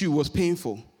wearing shoe was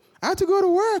painful. I had to go to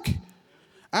work.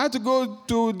 I had to go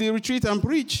to the retreat and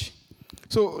preach.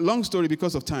 So long story,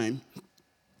 because of time,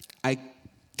 I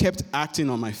kept acting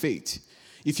on my faith.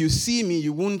 If you see me,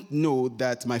 you won't know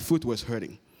that my foot was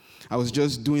hurting. I was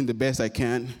just doing the best I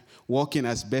can, walking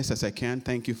as best as I can.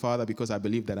 Thank you, Father, because I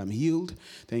believe that I'm healed.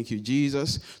 Thank you,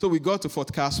 Jesus. So we got to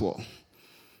Fort Caswell.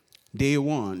 Day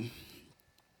one.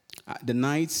 The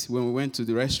night when we went to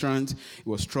the restaurant, it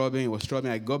was throbbing.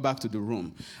 I got back to the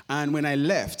room. And when I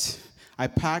left, I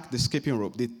packed the skipping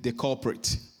rope, the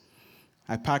culprit.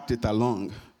 I packed it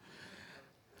along.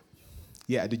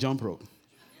 Yeah, the jump rope.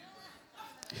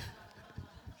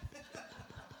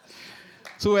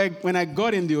 So when I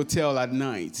got in the hotel at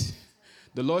night,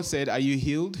 the Lord said, "Are you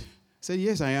healed?" I said,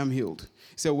 "Yes, I am healed."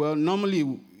 He said, "Well,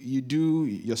 normally you do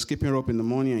your skipping rope in the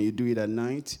morning and you do it at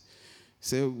night.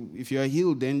 So if you are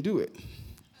healed, then do it."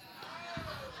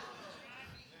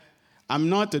 I'm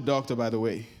not a doctor, by the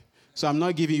way. So I'm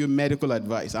not giving you medical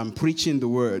advice. I'm preaching the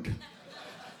word.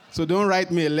 So don't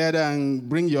write me a letter and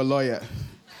bring your lawyer.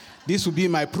 This will be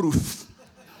my proof.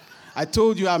 I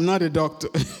told you I'm not a doctor.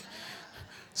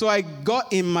 So I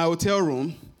got in my hotel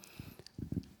room.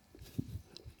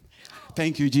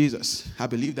 Thank you, Jesus. I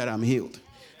believe that I'm healed.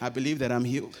 I believe that I'm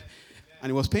healed.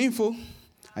 And it was painful.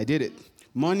 I did it.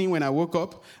 Morning when I woke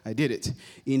up, I did it.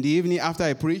 In the evening after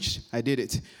I preached, I did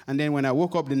it. And then when I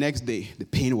woke up the next day, the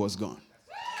pain was gone.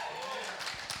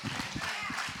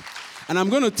 And I'm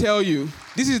going to tell you,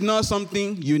 this is not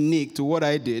something unique to what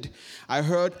I did. I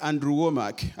heard Andrew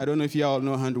Womack. I don't know if you all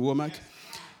know Andrew Womack.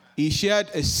 He shared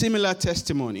a similar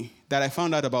testimony that I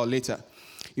found out about later.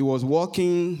 He was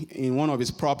walking in one of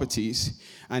his properties,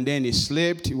 and then he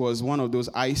slipped. It was one of those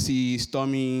icy,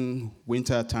 stormy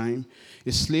winter time.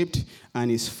 He slipped, and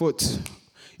his foot,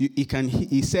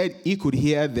 he said he could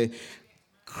hear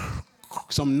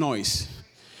some noise.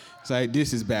 It's like,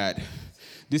 this is bad.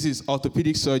 This is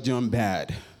orthopedic surgeon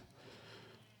bad.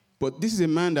 But this is a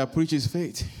man that preaches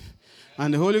faith.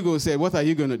 And the Holy Ghost said, what are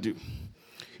you going to do?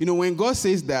 You know, when God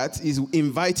says that, he's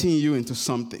inviting you into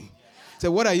something. He said,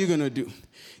 what are you going to do?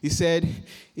 He said,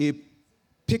 he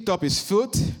picked up his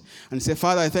foot and said,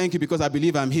 Father, I thank you because I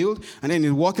believe I'm healed. And then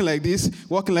he's walking like this.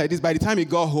 By the time he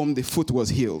got home, the foot was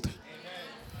healed. Amen.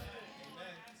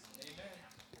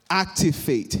 Active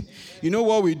faith. You know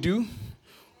what we do?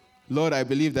 Lord, I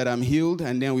believe that I'm healed.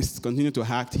 And then we continue to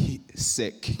act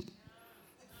sick.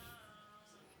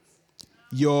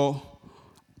 Your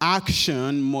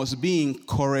action must be in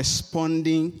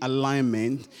corresponding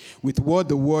alignment with what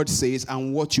the word says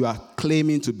and what you are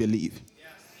claiming to believe. Yes.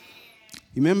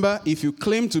 Remember, if you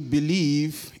claim to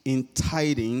believe in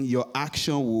tithing, your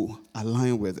action will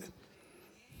align with it.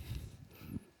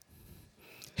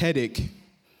 Headache.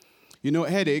 You know,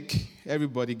 headache,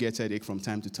 everybody gets headache from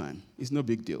time to time. It's no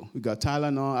big deal. We got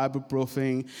Tylenol,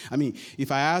 ibuprofen. I mean,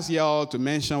 if I ask y'all to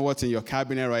mention what's in your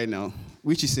cabinet right now,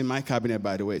 which is in my cabinet,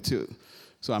 by the way, too.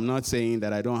 So I'm not saying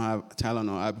that I don't have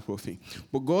Tylenol or ibuprofen.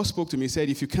 But God spoke to me and said,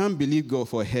 if you can't believe God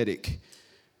for a headache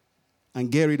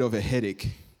and get rid of a headache,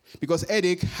 because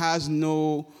headache has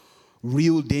no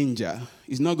real danger.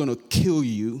 It's not going to kill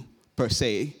you per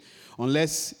se,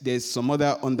 unless there's some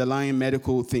other underlying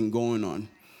medical thing going on,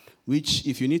 which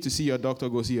if you need to see your doctor,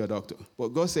 go see your doctor. But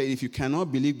God said, if you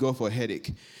cannot believe God for a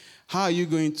headache, how are you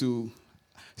going to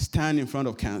stand in front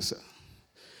of cancer?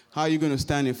 How are you going to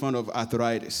stand in front of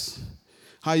arthritis?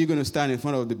 How are you going to stand in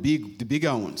front of the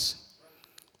bigger ones?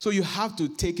 So you have to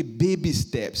take baby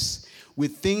steps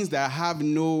with things that have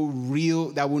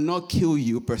that will not kill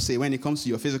you per se when it comes to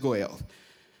your physical health.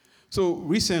 So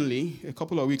recently, a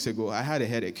couple of weeks ago, I had a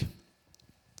headache.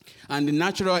 And the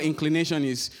natural inclination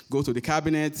is go to the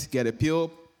cabinet, get a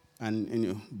pill,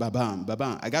 and ba-bam,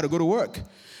 ba-bam. I got to go to work.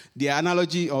 The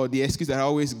analogy or the excuse that I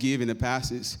always give in the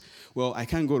past is, well, I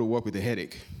can't go to work with a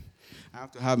headache. I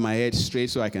have to have my head straight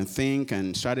so I can think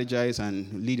and strategize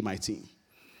and lead my team.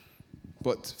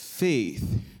 But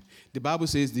faith, the Bible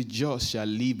says the just shall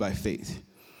live by faith.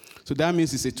 So that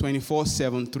means it's a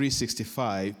 24/7,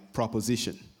 365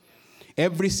 proposition.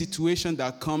 Every situation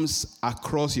that comes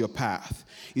across your path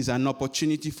is an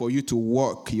opportunity for you to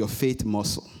work your faith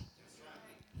muscle.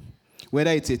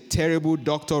 Whether it's a terrible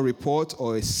doctor report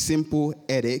or a simple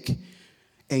headache,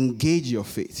 engage your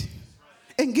faith.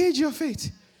 Engage your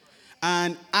faith.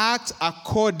 And act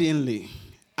accordingly.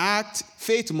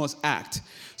 Faith must act.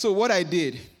 So what I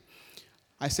did,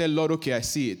 I said, Lord, okay, I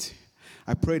see it.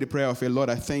 I prayed the prayer of faith. Lord,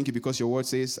 I thank you because your word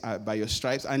says, by your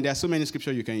stripes, and there are so many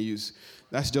scriptures you can use.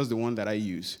 That's just the one that I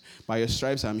use. By your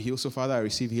stripes, I'm healed. So, Father, I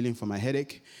receive healing for my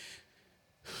headache.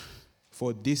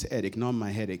 For this headache, not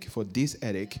my headache, for this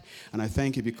headache. And I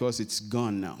thank you because it's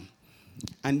gone now.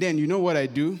 And then, you know what I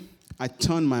do? I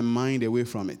turn my mind away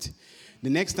from it. The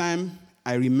next time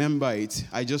I remember it,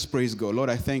 I just praise God. Lord,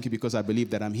 I thank you because I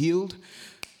believe that I'm healed.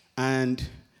 And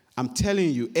I'm telling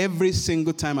you, every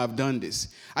single time I've done this,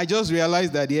 I just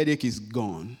realized that the headache is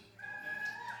gone.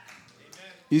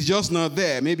 It's just not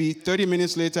there. Maybe 30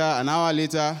 minutes later, an hour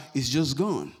later, it's just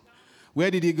gone.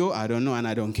 Where did it go? I don't know, and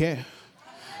I don't care.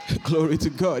 Glory to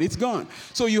God. It's gone.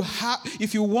 So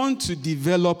if you want to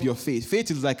develop your faith, faith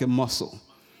is like a muscle.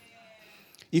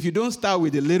 If you don't start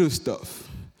with the little stuff,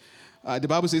 the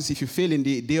Bible says if you fail in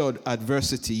the day of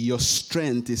adversity, your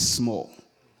strength is small.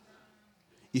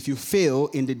 If you fail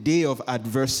in the day of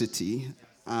adversity,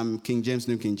 King James,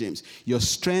 New King James, your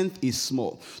strength is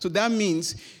small. So that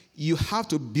means you have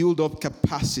to build up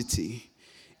capacity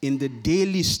in the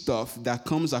daily stuff that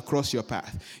comes across your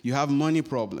path. You have money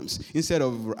problems. Instead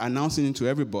of announcing it to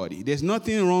everybody, there's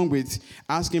nothing wrong with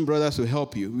asking brothers to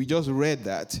help you. We just read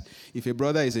that. If a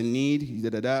brother is in need,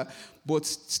 but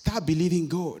start believing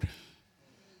God.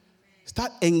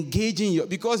 Start engaging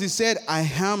because he said, I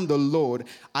am the Lord.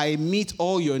 I meet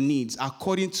all your needs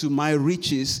according to my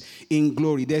riches in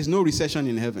glory. There's no recession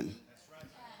in heaven.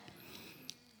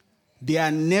 They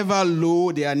are never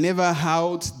low. They are never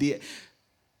out.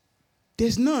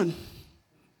 There's none.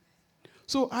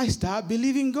 So I start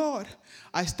believing God.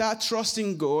 I start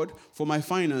trusting God for my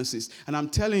finances. And I'm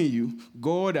telling you,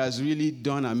 God has really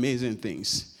done amazing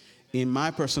things in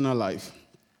my personal life.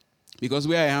 Because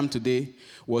where I am today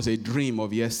was a dream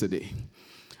of yesterday.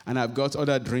 And I've got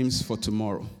other dreams for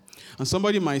tomorrow. And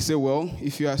somebody might say, well,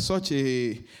 if you are such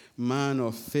a man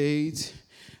of faith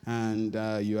and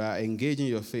you are engaging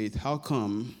your faith, how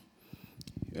come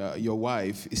your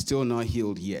wife is still not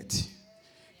healed yet?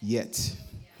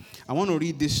 I want to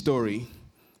read this story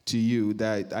to you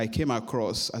that I came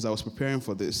across as I was preparing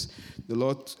for this. The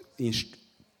Lord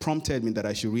prompted me that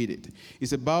I should read it.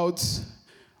 It's about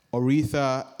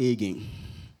Oretha Hagin.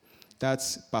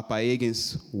 That's Papa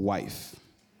Hagin's wife.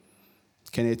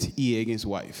 Kenneth E. Hagin's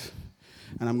wife.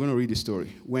 And I'm going to read the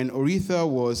story. When Oretha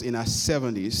was in her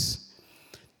 70s,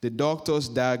 the doctors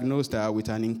diagnosed her with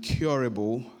an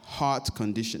incurable heart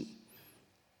condition.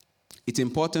 It's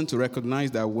important to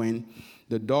recognize that when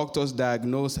the doctors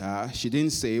diagnosed her, she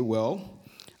didn't say, well,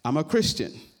 I'm a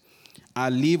Christian. I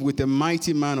live with a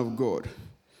mighty man of God.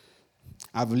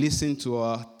 I've listened to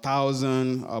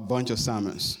a bunch of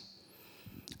sermons,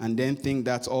 and then think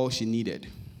that's all she needed.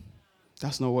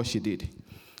 That's not what she did.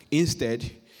 Instead,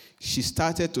 she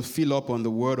started to fill up on the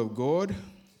Word of God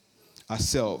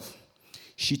herself.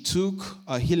 She took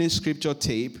a healing scripture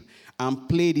tape and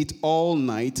played it all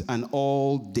night and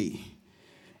all day.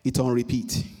 It's on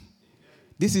repeat.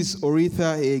 This is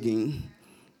Oretha Hagin,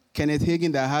 Kenneth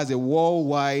Hagin, that has a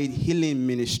worldwide healing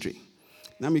ministry.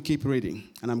 Let me keep reading,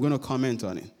 and I'm going to comment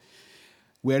on it.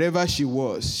 Wherever she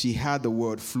was, she had the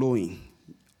word flowing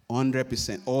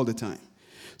 100% all the time.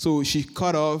 So she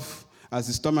cut off as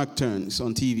the stomach turns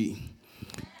on TV.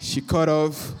 She cut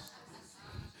off.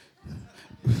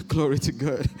 Glory to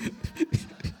God.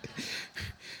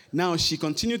 Now, she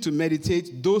continued to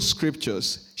meditate those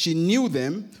scriptures. She knew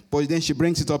them, but then she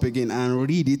brings it up again and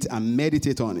read it and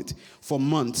meditate on it for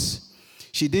months.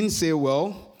 She didn't say,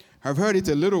 well, I've heard it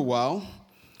a little while,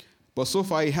 but so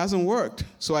far it hasn't worked.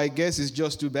 So I guess it's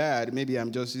just too bad. Maybe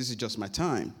this is just my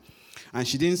time. And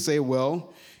she didn't say,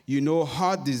 well,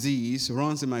 heart disease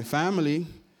runs in my family,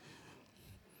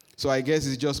 so I guess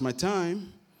it's just my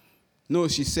time. No,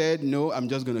 she said, no, I'm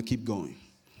just going to keep going.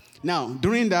 Now,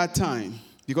 during that time,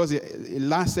 because it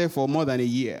lasted for more than a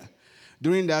year,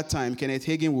 during that time, Kenneth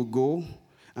Hagin will go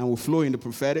and will flow in the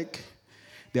prophetic.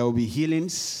 There will be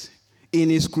healings in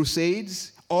his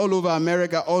crusades all over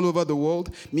America, all over the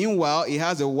world. Meanwhile, he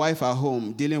has a wife at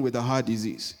home dealing with a heart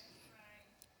disease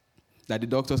that the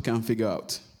doctors can't figure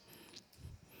out.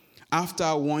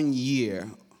 After 1 year,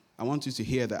 I want you to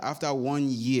hear that, after 1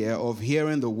 year of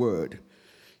hearing the word,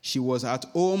 she was at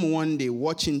home one day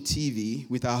watching TV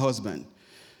with her husband.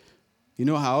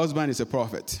 Her husband is a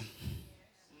prophet.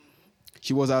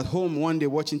 She was at home one day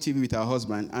watching TV with her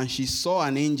husband, and she saw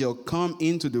an angel come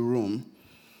into the room.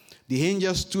 The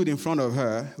angel stood in front of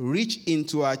her, reached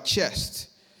into her chest,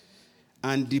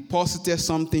 and deposited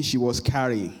something she was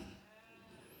carrying.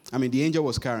 The angel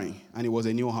was carrying, and it was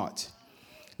a new heart.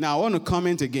 Now, I want to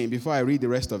comment again before I read the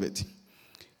rest of it.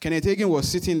 Kenneth Hagin was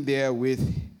sitting there with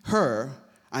her,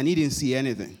 and he didn't see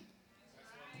anything.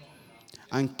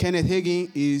 And Kenneth Hagin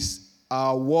is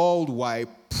a worldwide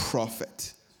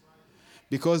prophet.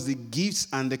 Because the gifts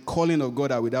and the calling of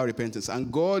God are without repentance. And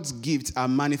God's gifts are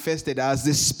manifested as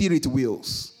the Spirit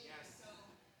wills.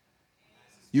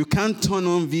 You can't turn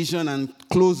on vision and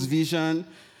close vision.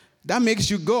 That makes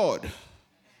you God.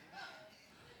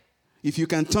 If you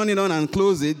can turn it on and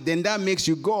close it, then that makes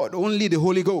you God. Only the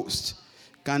Holy Ghost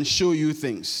can show you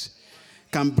things,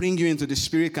 can bring you into the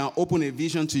Spirit, can open a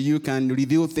vision to you, can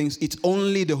reveal things. It's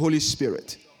only the Holy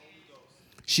Spirit.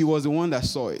 She was the one that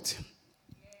saw it.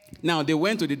 Now, they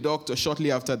went to the doctor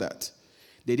shortly after that.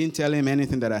 They didn't tell him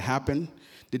anything that had happened.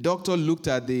 The doctor looked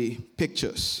at the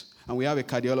pictures, and we have a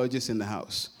cardiologist in the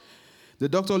house. The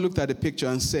doctor looked at the picture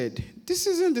and said, "This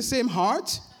isn't the same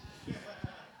heart.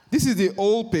 This is the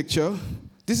old picture.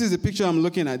 This is the picture I'm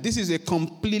looking at. This is a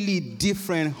completely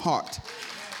different heart,"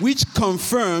 which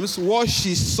confirms what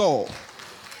she saw.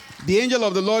 The angel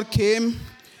of the Lord came,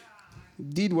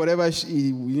 did whatever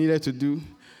he needed to do,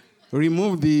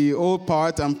 removed the old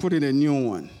part and put in a new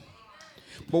one.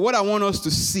 But what I want us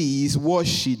to see is what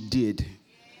she did.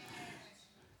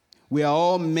 We are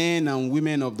all men and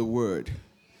women of the word.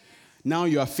 Now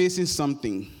you are facing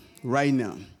something right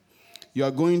now. You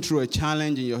are going through a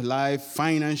challenge in your life,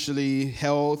 financially,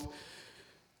 health.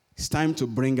 It's time to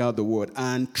bring out the word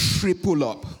and triple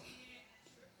up,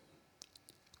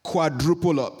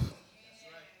 quadruple up,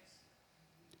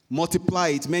 multiply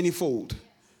it manifold,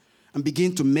 and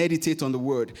begin to meditate on the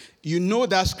word. You know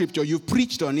that scripture. You've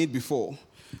preached on it before.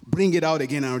 Bring it out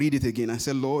again and read it again and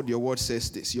say, "Lord, your word says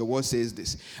this. Your word says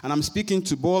this." And I'm speaking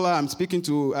to Bola. I'm speaking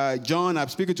to John. I'm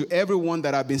speaking to everyone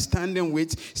that I've been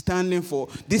standing for.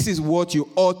 This is what you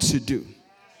ought to do.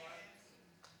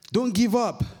 Don't give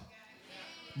up.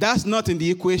 That's not in the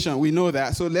equation. We know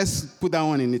that. So let's put that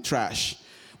one in the trash.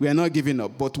 We are not giving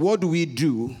up. But what do we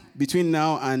do between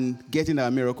now and getting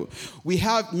our miracle? We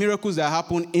have miracles that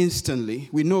happen instantly.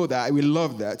 We know that. We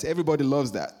love that. Everybody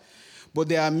loves that. But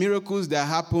there are miracles that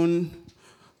happen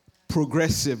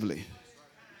progressively.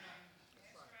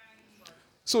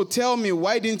 So tell me,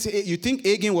 why didn't you think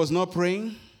Hagin was not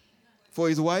praying for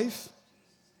his wife?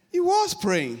 He was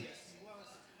praying.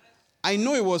 I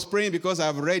know he was praying because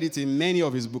I've read it in many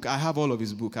of his books. I have all of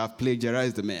his books. I've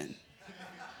plagiarized the man.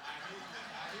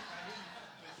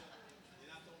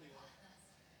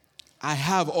 I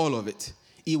have all of it.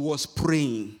 He was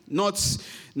praying, not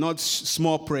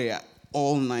small prayer,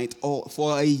 all night,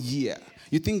 for a year.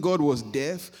 You think God was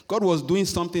deaf? God was doing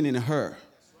something in her.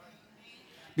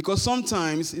 Because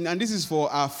sometimes, and this is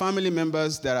for our family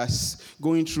members that are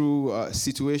going through a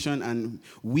situation and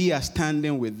we are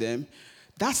standing with them,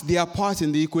 that's their part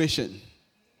in the equation.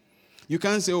 You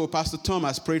can't say, "Oh, Pastor Tom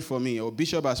has prayed for me," or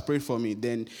 "Bishop has prayed for me."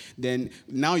 Then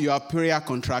now you are prayer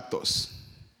contractors.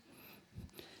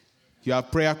 You are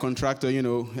prayer contractor,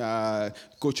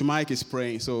 Coach Mike is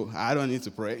praying, so I don't need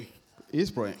to pray. He's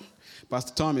praying.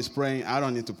 Pastor Tom is praying, I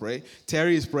don't need to pray.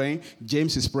 Terry is praying,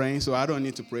 James is praying, so I don't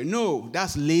need to pray. No,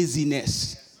 that's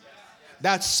laziness.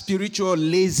 That's spiritual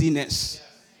laziness.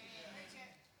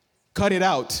 Cut it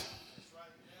out.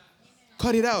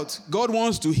 Cut it out. God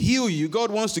wants to heal you. God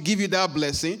wants to give you that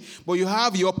blessing, but you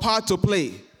have your part to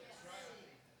play.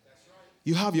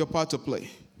 You have your part to play.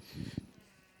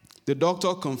 The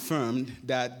doctor confirmed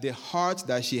that the heart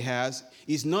that she has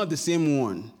is not the same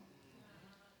one.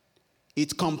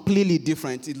 It's completely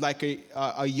different. It's like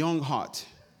a young heart.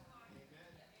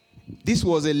 This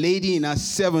was a lady in her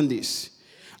 70s.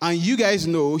 And you guys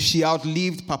know she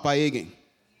outlived Papa Hagin.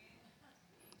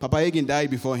 Papa Hagin died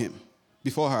before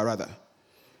her.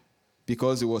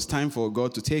 Because it was time for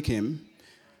God to take him.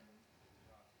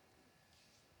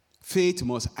 Faith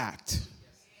must act.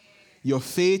 Your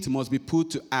faith must be put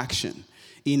to action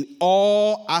in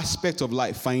all aspects of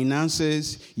life.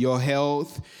 Finances, your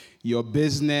health, your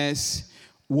business,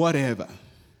 whatever.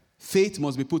 Faith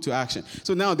must be put to action.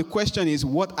 So now the question is,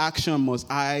 what action must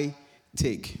I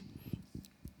take?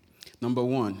 Number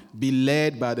one, be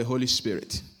led by the Holy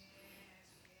Spirit.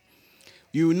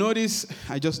 You notice,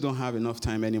 I just don't have enough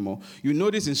time anymore. You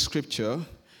notice in Scripture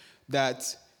that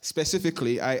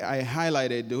specifically, I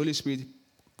highlighted, the Holy Spirit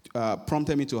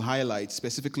prompted me to highlight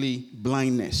specifically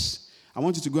blindness. I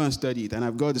want you to go and study it, and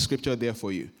I've got the Scripture there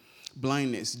for you.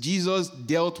 Blindness. Jesus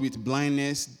dealt with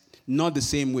blindness not the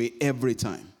same way every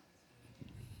time.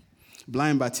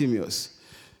 Blind Bartimaeus.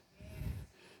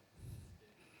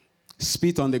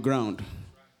 Spit on the ground.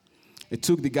 It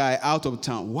took the guy out of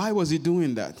town. Why was he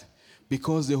doing that?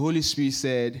 Because the Holy Spirit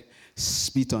said,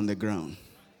 spit on the ground.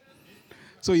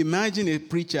 So imagine a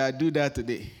preacher do that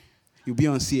today. You'll be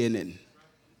on CNN.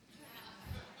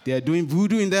 They are doing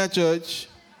voodoo in that church.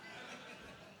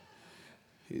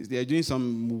 They are doing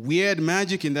some weird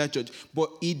magic in that church.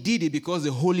 But he did it because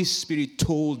the Holy Spirit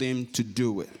told him to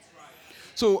do it.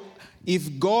 So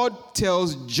if God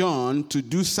tells John to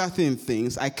do certain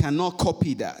things, I cannot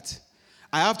copy that.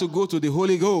 I have to go to the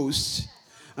Holy Ghost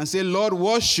and say, Lord,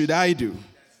 what should I do?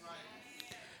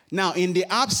 Now, in the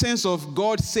absence of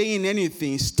God saying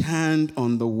anything, stand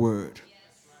on the word.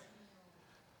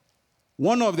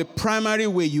 One of the primary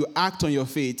ways you act on your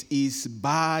faith is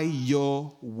by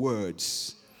your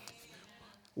words.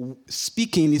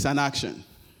 Speaking is an action.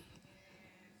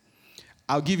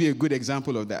 I'll give you a good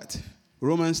example of that.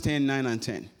 Romans 10, 9 and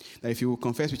 10. That if you will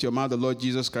confess with your mouth the Lord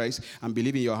Jesus Christ and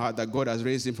believe in your heart that God has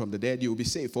raised him from the dead, you will be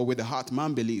saved. For with the heart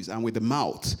man believes, and with the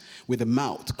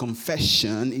mouth,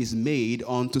 confession is made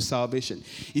unto salvation.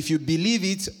 If you believe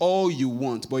it all you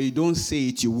want, but you don't say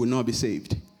it, you will not be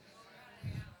saved.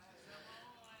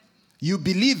 You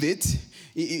believe it.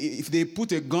 If they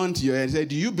put a gun to your head and say,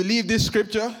 do you believe this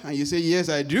scripture? And you say, yes,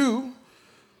 I do.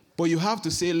 But you have to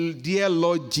say, dear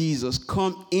Lord Jesus,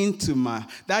 come into my...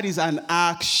 That is an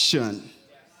action.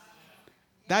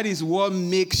 That is what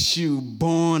makes you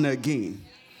born again.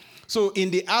 So in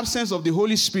the absence of the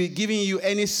Holy Spirit giving you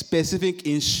any specific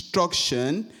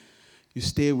instruction, you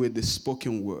stay with the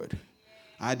spoken word.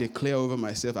 I declare over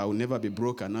myself, I will never be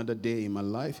broke another day in my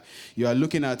life. You are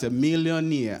looking at a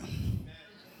millionaire.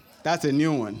 That's a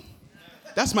new one.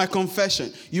 That's my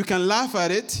confession. You can laugh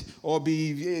at it or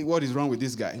be, hey, what is wrong with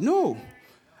this guy? No.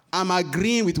 I'm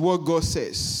agreeing with what God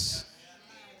says.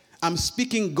 I'm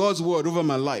speaking God's word over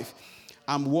my life.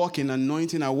 I'm walking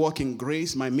anointing. I walk in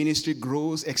grace. My ministry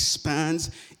grows, expands,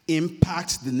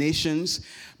 impacts the nations,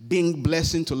 being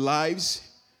blessing to lives.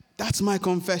 That's my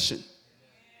confession.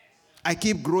 I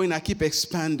keep growing. I keep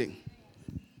expanding.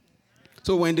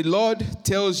 So when the Lord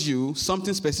tells you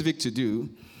something specific to do,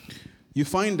 you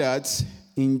find that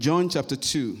in John chapter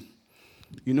 2,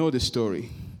 you know the story.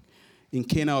 In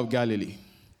Cana of Galilee,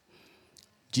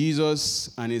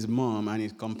 Jesus and his mom and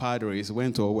his compadres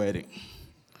went to a wedding.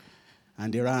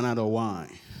 And they ran out of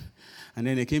wine. And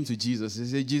then they came to Jesus. They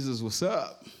said, Jesus, what's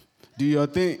up? Do your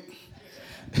thing.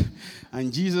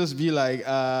 And Jesus be like,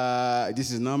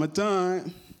 this is not my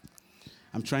time.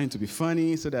 I'm trying to be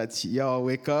funny so that y'all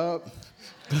wake up.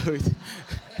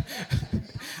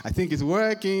 I think it's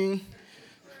working.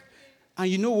 And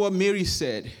you know what Mary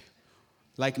said?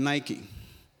 Like Nike.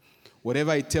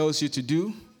 Whatever it tells you to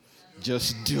do,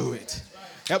 just do it.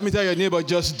 Help me tell your neighbor,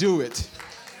 just do it.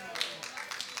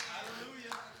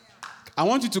 I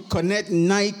want you to connect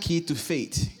Nike to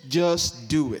faith. Just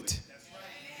do it.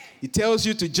 It tells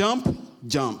you to jump,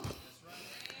 jump.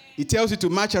 It tells you to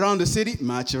march around the city,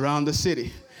 march around the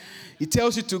city. It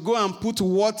tells you to go and put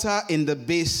water in the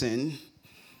basin,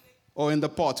 or in the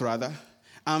pot rather,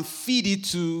 and feed it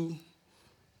to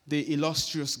the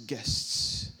illustrious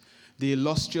guests, the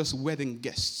illustrious wedding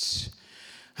guests.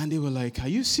 And they were like, are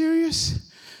you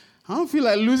serious? I don't feel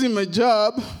like losing my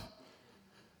job.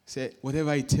 Say,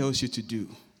 whatever he tells you to do,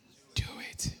 do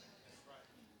it.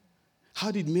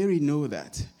 How did Mary know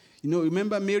that? You know,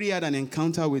 remember Mary had an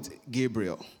encounter with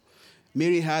Gabriel.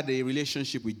 Mary had a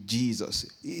relationship with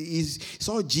Jesus. He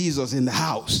saw Jesus in the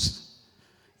house.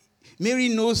 Mary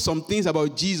knows some things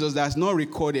about Jesus that's not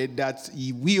recorded that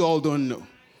we all don't know.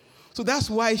 So that's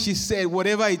why she said,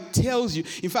 whatever it tells you.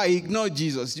 In fact, ignore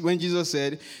Jesus. When Jesus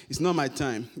said, it's not my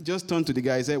time, just turn to the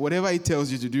guy and say, whatever it tells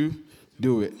you to do,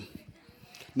 do it.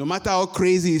 No matter how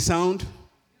crazy it sounds,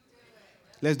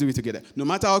 let's do it together. No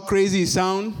matter how crazy it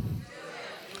sounds,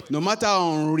 no matter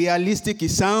how unrealistic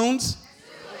it sounds,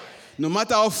 no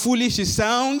matter how foolish it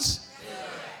sounds,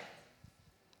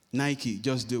 Nike,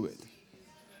 just do it.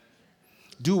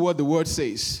 Do what the word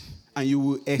says, and you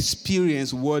will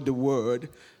experience what the word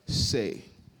say.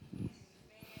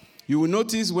 You will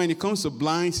notice when it comes to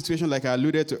blind situation, like I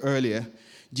alluded to earlier,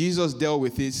 Jesus dealt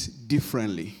with it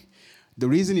differently. The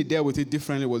reason he dealt with it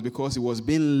differently was because he was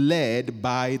being led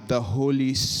by the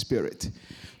Holy Spirit.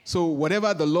 So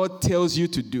whatever the Lord tells you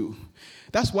to do,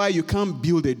 that's why you can't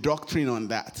build a doctrine on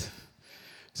that.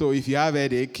 So if you have a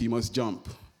headache, you must jump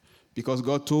because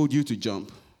God told you to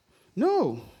jump.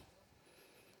 No.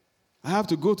 I have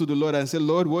to go to the Lord and say,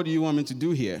 Lord, what do you want me to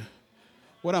do here?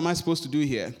 What am I supposed to do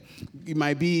here? It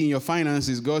might be in your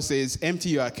finances. God says, empty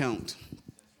your account.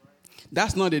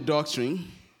 That's not a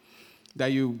doctrine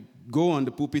that you go on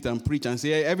the pulpit and preach and say,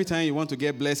 hey, every time you want to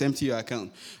get blessed, empty your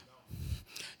account.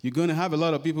 You're going to have a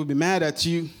lot of people be mad at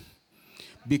you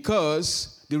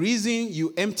because the reason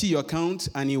you empty your account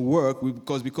and it work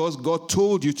because God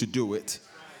told you to do it.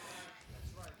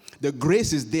 The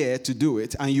grace is there to do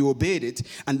it, and you obeyed it,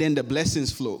 and then the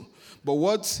blessings flow. But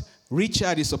what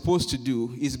Richard is supposed to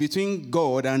do is between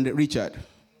God and Richard.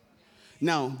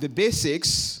 Now, the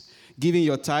basics, giving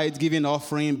your tithe, giving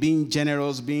offering, being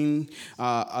generous, being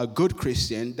a good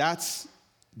Christian, that's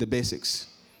the basics.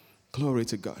 Glory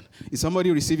to God. Is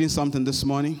somebody receiving something this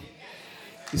morning?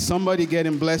 Is somebody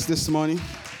getting blessed this morning?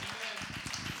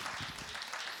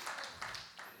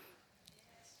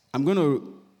 I'm going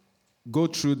to go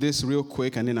through this real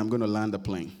quick, and then I'm going to land the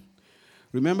plane.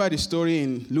 Remember the story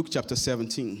in Luke chapter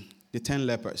 17, the 10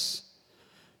 lepers.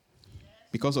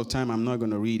 Because of time, I'm not going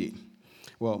to read it.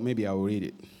 Well, maybe I'll read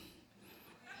it.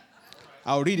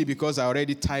 I'll read it because I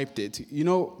already typed it. You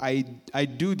know, I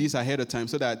do this ahead of time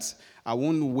so that I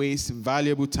won't waste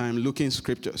valuable time looking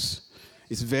scriptures.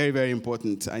 It's very, very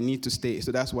important. I need to stay.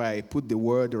 So that's why I put the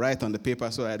word right on the paper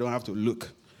so I don't have to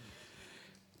look.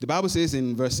 The Bible says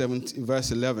in verse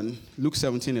 11, Luke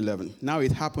 17:11, now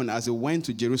it happened as he went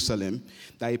to Jerusalem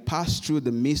that he passed through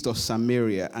the midst of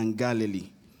Samaria and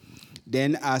Galilee.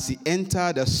 Then as he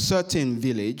entered a certain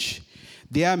village,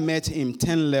 there met him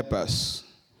 10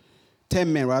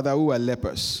 men who were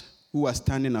lepers, who were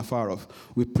standing afar off.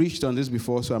 We preached on this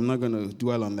before, so I'm not going to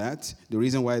dwell on that, the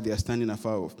reason why they are standing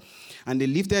afar off. And they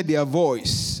lifted their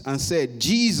voice and said,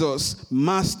 Jesus,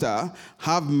 Master,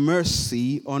 have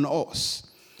mercy on us.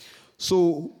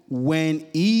 So when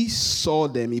he saw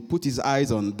them, he put his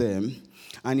eyes on them,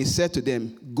 and he said to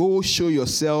them, go show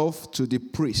yourself to the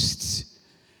priests.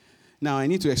 Now, I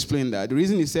need to explain that. The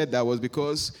reason he said that was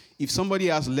because if somebody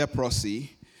has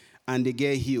leprosy and they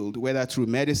get healed, whether through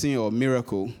medicine or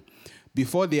miracle,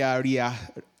 before they are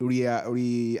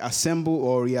reassembled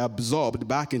or reabsorbed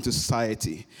back into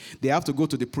society, they have to go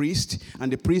to the priest,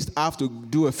 and the priest have to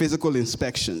do a physical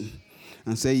inspection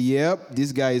and say, yep,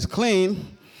 this guy is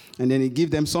clean. And then he give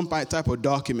them some type of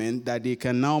document that they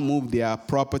can now move their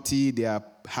property, their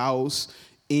house,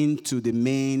 into the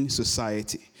main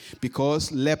society.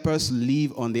 Because lepers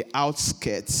live on the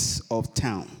outskirts of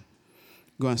town.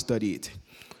 Go and study it.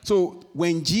 So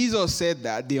when Jesus said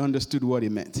that, they understood what he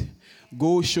meant.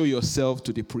 Go show yourself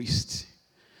to the priest.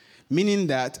 Meaning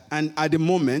that, and at the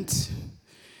moment,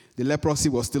 the leprosy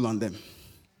was still on them.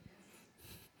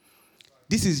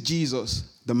 This is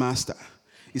Jesus, the Master.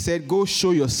 He said, go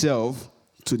show yourself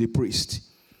to the priest.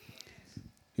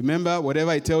 Remember,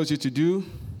 whatever he tells you to do,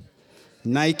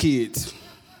 Nike it.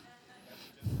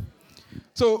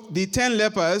 So the 10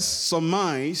 lepers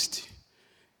surmised,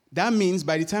 that means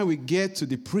by the time we get to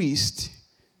the priest,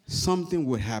 something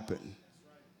would happen.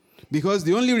 Because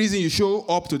the only reason you show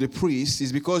up to the priest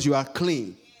is because you are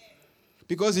clean.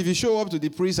 Because if you show up to the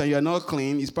priest and you are not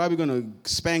clean, he's probably going to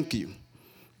spank you.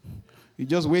 You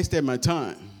just wasted my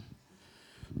time.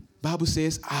 Bible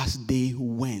says, as they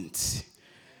went.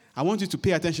 I want you to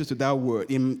pay attention to that word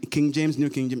in King James, New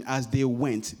King James, as they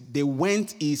went. The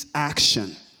went is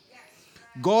action.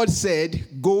 God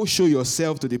said, go show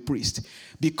yourself to the priest.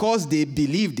 Because they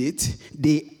believed it,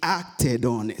 they acted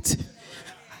on it.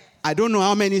 I don't know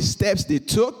how many steps they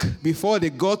took before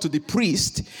they got to the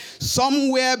priest.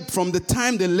 Somewhere from the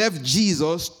time they left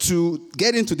Jesus to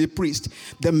get into the priest,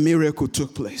 the miracle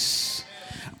took place.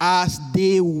 As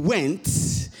they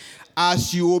went,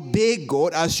 as you obey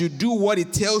God, as you do what he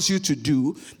tells you to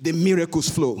do, the miracles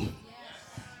flow.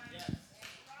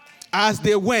 As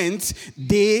they went,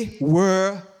 they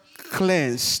were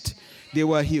cleansed. They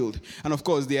were healed. And of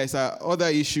course, there is another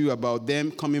issue about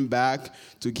them coming back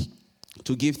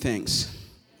to give thanks.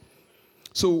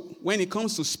 So when it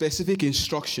comes to specific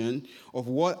instruction of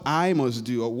what I must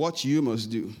do or what you must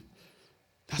do,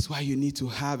 that's why you need to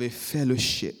have a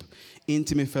fellowship,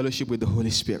 intimate fellowship with the Holy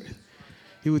Spirit.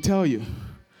 He will tell you.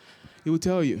 He will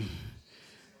tell you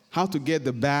how to get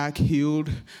the back healed,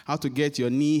 how to get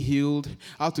your knee healed,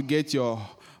 how to get your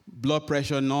blood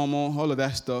pressure normal, all of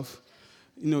that stuff.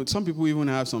 You know, some people even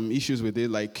have some issues with it,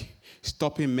 like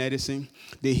stopping medicine.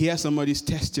 They hear somebody's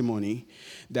testimony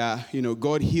that, you know,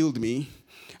 God healed me,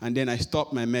 and then I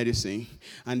stopped my medicine.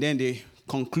 And then they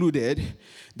concluded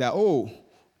that, oh,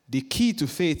 the key to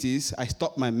faith is I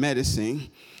stop my medicine,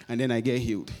 and then I get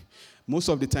healed. Most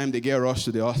of the time, they get rushed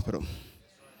to the hospital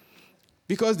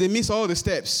because they miss all the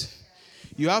steps.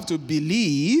 You have to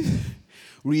believe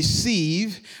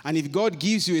receive, and if God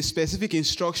gives you a specific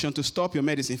instruction to stop your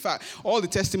medicine. In fact, all the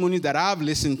testimonies that I've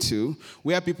listened to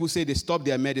where people say they stopped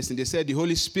their medicine, they said the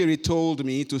Holy Spirit told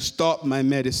me to stop my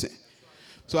medicine.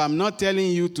 So I'm not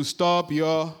telling you to stop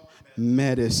your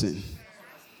medicine.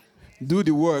 Do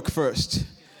the work first.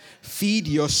 Feed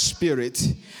your spirit.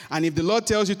 And if the Lord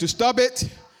tells you to stop it,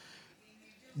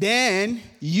 then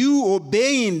you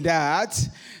obeying that,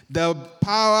 the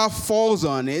power falls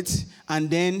on it, and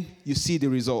then you see the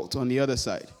result on the other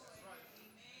side.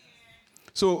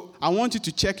 So I want you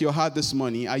to check your heart this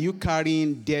morning. Are you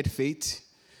carrying dead faith?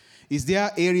 Is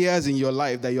there areas in your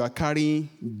life that you are carrying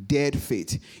dead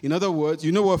faith? In other words,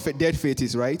 you know what dead faith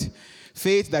is, right?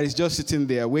 Faith that is just sitting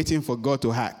there waiting for God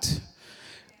to act.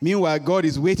 Meanwhile, God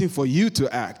is waiting for you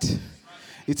to act.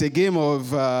 It's a game of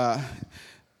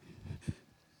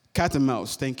cat and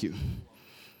mouse. Thank you.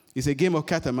 It's a game of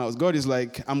cat and mouse. God is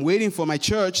like, I'm waiting for my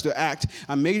church to act.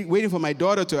 I'm waiting for my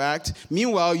daughter to act.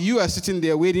 Meanwhile, you are sitting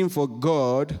there waiting for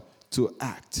God to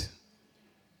act.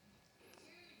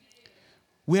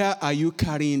 Where are you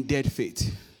carrying dead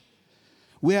faith?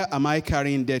 Where am I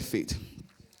carrying dead faith?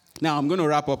 Now, I'm going to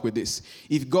wrap up with this.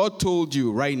 If God told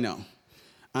you right now,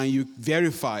 and you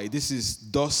verify this is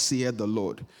thus saith the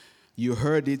Lord, you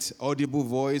heard it, audible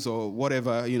voice or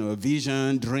whatever, a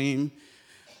vision, dream,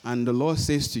 and the Lord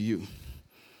says to you,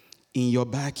 in your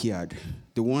backyard,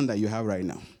 the one that you have right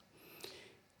now,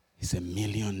 is $1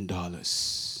 million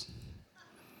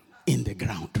in the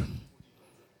ground.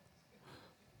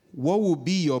 What will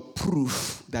be your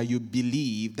proof that you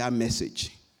believe that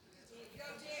message?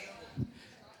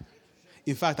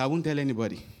 In fact, I won't tell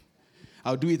anybody.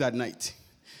 I'll do it at night.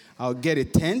 I'll get a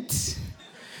tent.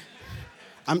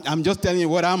 I'm just telling you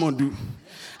what I'm going to do.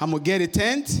 I'm going to get a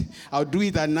tent. I'll do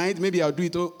it at night. Maybe I'll do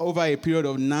it over a period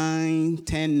of 9,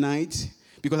 10 nights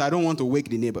because I don't want to wake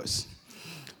the neighbors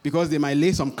because they might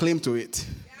lay some claim to it.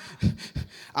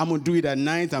 I'm going to do it at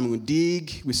night. I'm going to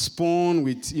dig with spoon,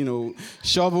 with,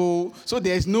 shovel. So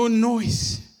there's no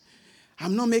noise.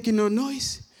 I'm not making no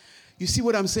noise. You see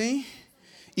what I'm saying?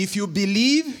 If you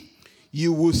believe,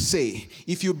 you will say.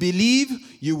 If you believe,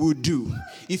 you will do.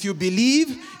 If you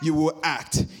believe, you will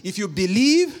act. If you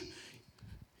believe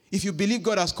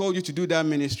God has called you to do that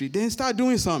ministry, then start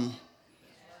doing something.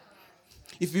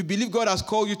 If you believe God has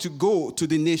called you to go to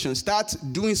the nation, start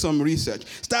doing some research.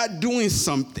 Start doing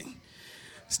something.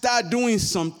 Start doing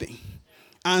something.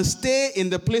 And stay in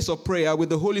the place of prayer with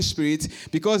the Holy Spirit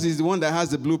because he's the one that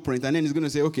has the blueprint. And then he's going to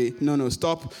say, okay, no,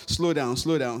 stop, slow down,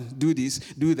 do this,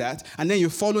 do that. And then you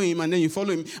follow him, and then you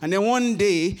follow him. And then one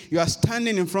day, you are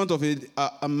standing in front of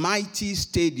a mighty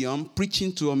stadium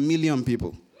preaching to 1 million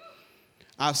people.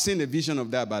 I've seen a vision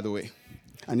of that, by the way.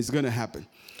 And it's going to happen.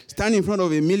 Standing in front of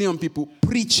 1 million people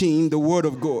preaching the word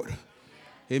of God.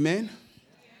 Amen?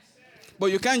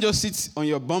 But you can't just sit on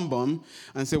your bum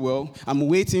and say, well, I'm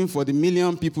waiting for the 1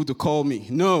 million people to call me.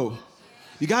 No.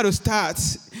 You got to start.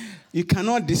 You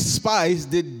cannot despise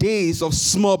the days of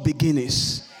small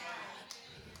beginnings.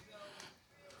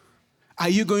 Are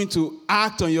you going to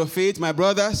act on your faith, my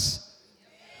brothers?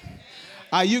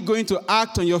 Are you going to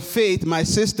act on your faith, my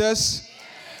sisters?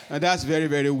 And that's very,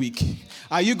 very weak.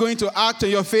 Are you going to act on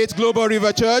your faith, Global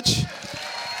River Church?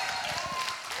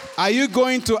 Are you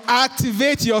going to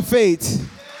activate your faith?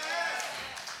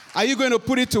 Are you going to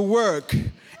put it to work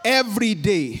every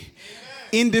day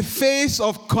in the face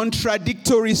of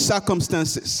contradictory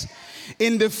circumstances?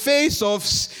 In the face of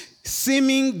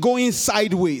seeming going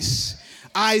sideways,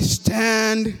 I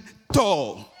stand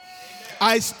tall.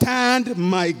 I stand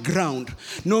my ground.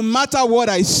 No matter what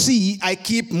I see, I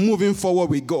keep moving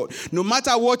forward with God. No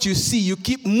matter what you see, you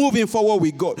keep moving forward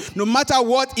with God. No matter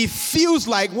what it feels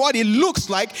like, what it looks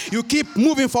like, you keep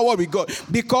moving forward with God.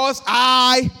 Because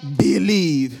I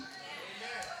believe.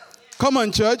 Come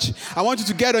on, church. I want you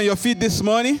to get on your feet this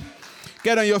morning.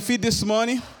 Get on your feet this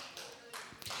morning.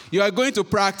 You are going to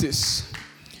practice.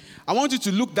 I want you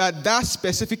to look at that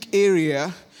specific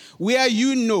area where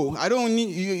you know,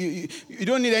 you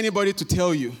don't need anybody to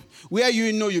tell you, where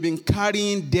you know you've been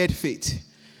carrying dead faith.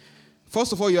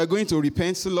 First of all, you are going to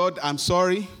repent. Say, Lord, I'm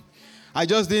sorry. I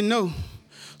just didn't know.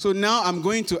 So now I'm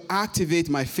going to activate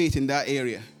my faith in that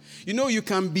area. You know, you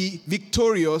can be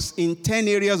victorious in 10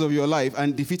 areas of your life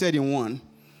and defeated in one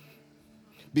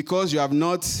because you have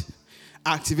not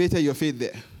activated your faith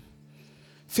there.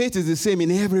 Faith is the same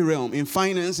in every realm, in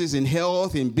finances, in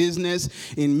health, in business,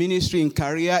 in ministry, in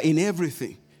career, in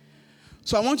everything.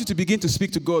 So I want you to begin to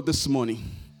speak to God this morning.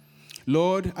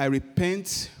 Lord, I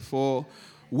repent for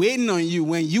waiting on you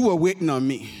when you were waiting on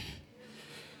me.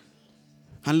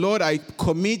 And Lord, I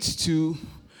commit to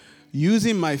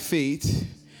using my faith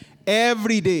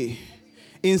every day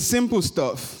in simple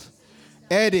stuff.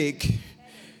 Headache.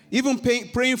 Even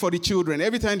praying for the children.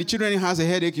 Every time the children has a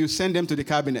headache, you send them to the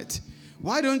cabinet.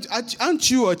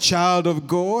 Aren't you a child of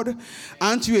God?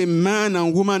 Aren't you a man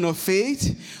and woman of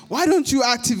faith? Why don't you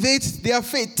activate their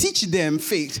faith? Teach them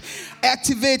faith.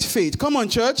 Activate faith. Come on,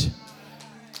 church.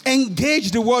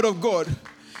 Engage the word of God.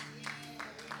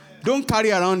 Don't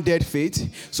carry around dead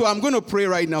faith. So I'm going to pray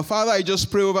right now. Father, I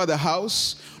just pray over the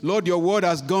house. Lord, your word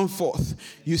has gone forth.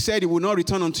 You said it will not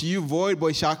return unto you void, but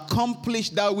it shall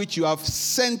accomplish that which you have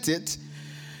sent it,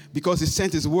 because he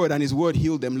sent his word and his word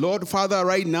healed them. Lord, Father,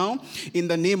 right now, in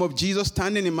the name of Jesus,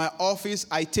 standing in my office,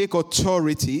 I take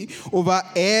authority over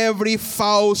every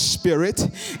foul spirit,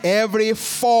 every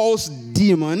false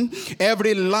demon,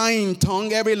 every lying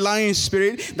tongue, every lying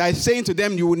spirit that is saying to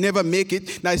them you will never make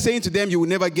it, that is saying to them you will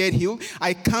never get healed.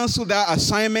 I cancel that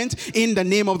assignment in the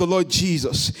name of the Lord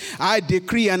Jesus. I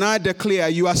decree and I declare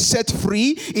you are set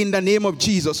free in the name of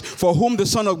Jesus. For whom the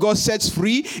Son of God sets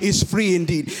free is free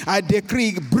indeed. I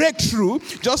decree breakthrough,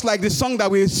 just like the song that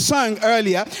we sang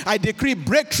earlier. I decree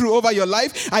breakthrough over your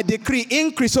life. I decree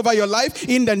increase over your life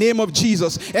in the name of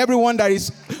Jesus. Everyone that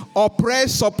is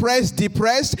oppressed, suppressed,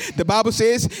 depressed, the Bible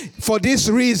says, for this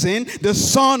reason the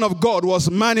Son of God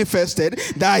was manifested,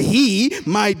 that he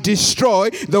might destroy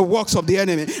the works of the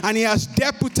enemy. And he has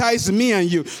deputized me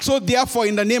and you. So therefore,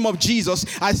 in the name of Jesus,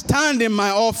 I stand in my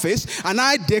office and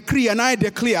I decree and I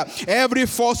declare every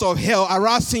force of hell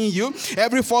harassing you,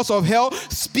 every force of hell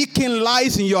speaking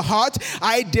lies in your heart,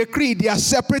 I decree they are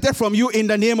separated from you in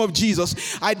the name of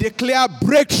Jesus. I declare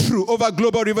breakthrough over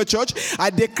Global River Church.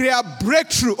 I declare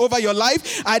breakthrough over your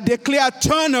life. I declare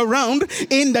turnaround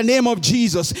in the name of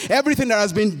Jesus. Everything that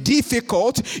has been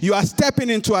difficult, you are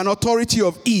stepping into an authority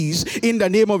of ease in the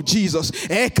name of Jesus.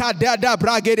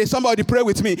 Somebody pray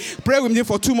with me. Pray with me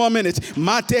for 2 more minutes.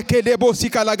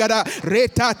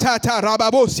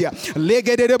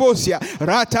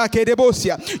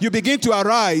 You begin to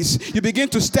arise. You begin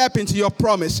to step into your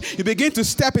promise. You begin to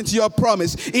step into your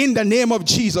promise in the name of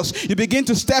Jesus. You begin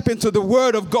to step into the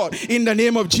word of God in the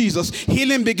name of Jesus.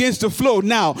 Healing begins to flow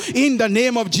now in the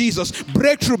name of Jesus.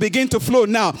 Breakthrough begin to flow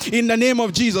now in the name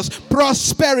of Jesus.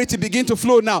 Prosperity begin to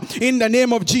flow now in the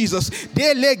name of Jesus.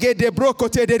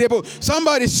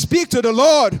 Somebody speak to the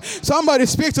Lord. Somebody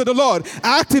speak to the Lord.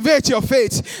 Activate your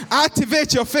faith.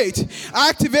 Activate your faith.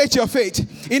 Activate your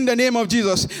faith in the name of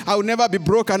Jesus. I will never be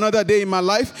broke another day in my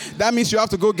life. That means you have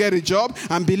to go get a job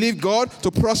and believe God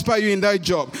to prosper you in that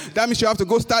job. That means you have to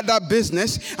go start that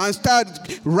business and start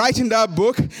writing that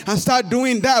book and start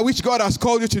doing that which God has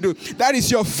called you to do. That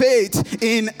is your faith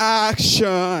in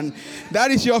action. That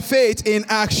is your faith in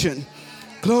action.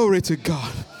 Glory to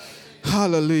God.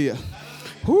 Hallelujah.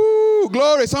 Woo,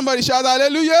 glory. Somebody shout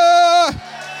hallelujah.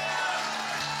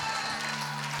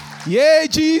 Yay,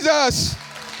 Jesus.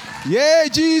 Yay,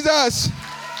 Jesus.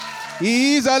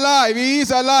 He is alive. He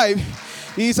is alive.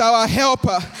 He is our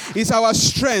helper. He is our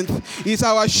strength. He is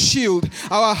our shield,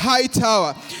 our high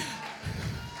tower.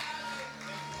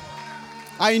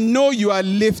 I know you are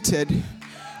lifted.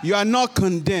 You are not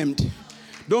condemned.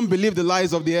 Don't believe the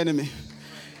lies of the enemy.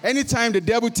 Anytime the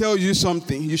devil tells you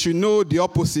something, you should know the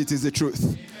opposite is the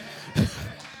truth. Woo!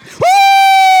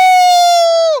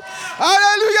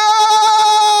 Hallelujah!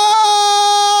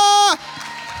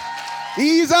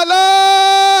 He's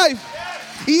alive!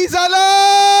 He's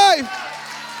alive!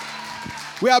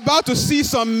 We are about to see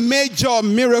some major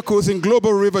miracles in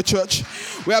Global River Church.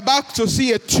 We are about to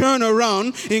see a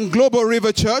turnaround in Global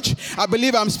River Church. I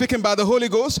believe I'm speaking by the Holy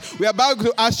Ghost. We are about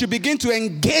to, as you begin to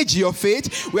engage your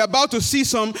faith, we are about to see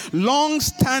some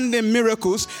long-standing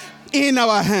miracles in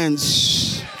our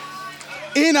hands.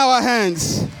 In our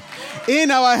hands.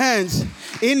 In our hands.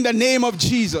 In the name of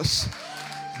Jesus.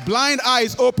 Blind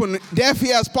eyes open, deaf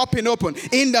ears popping open.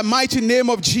 In the mighty name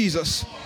of Jesus.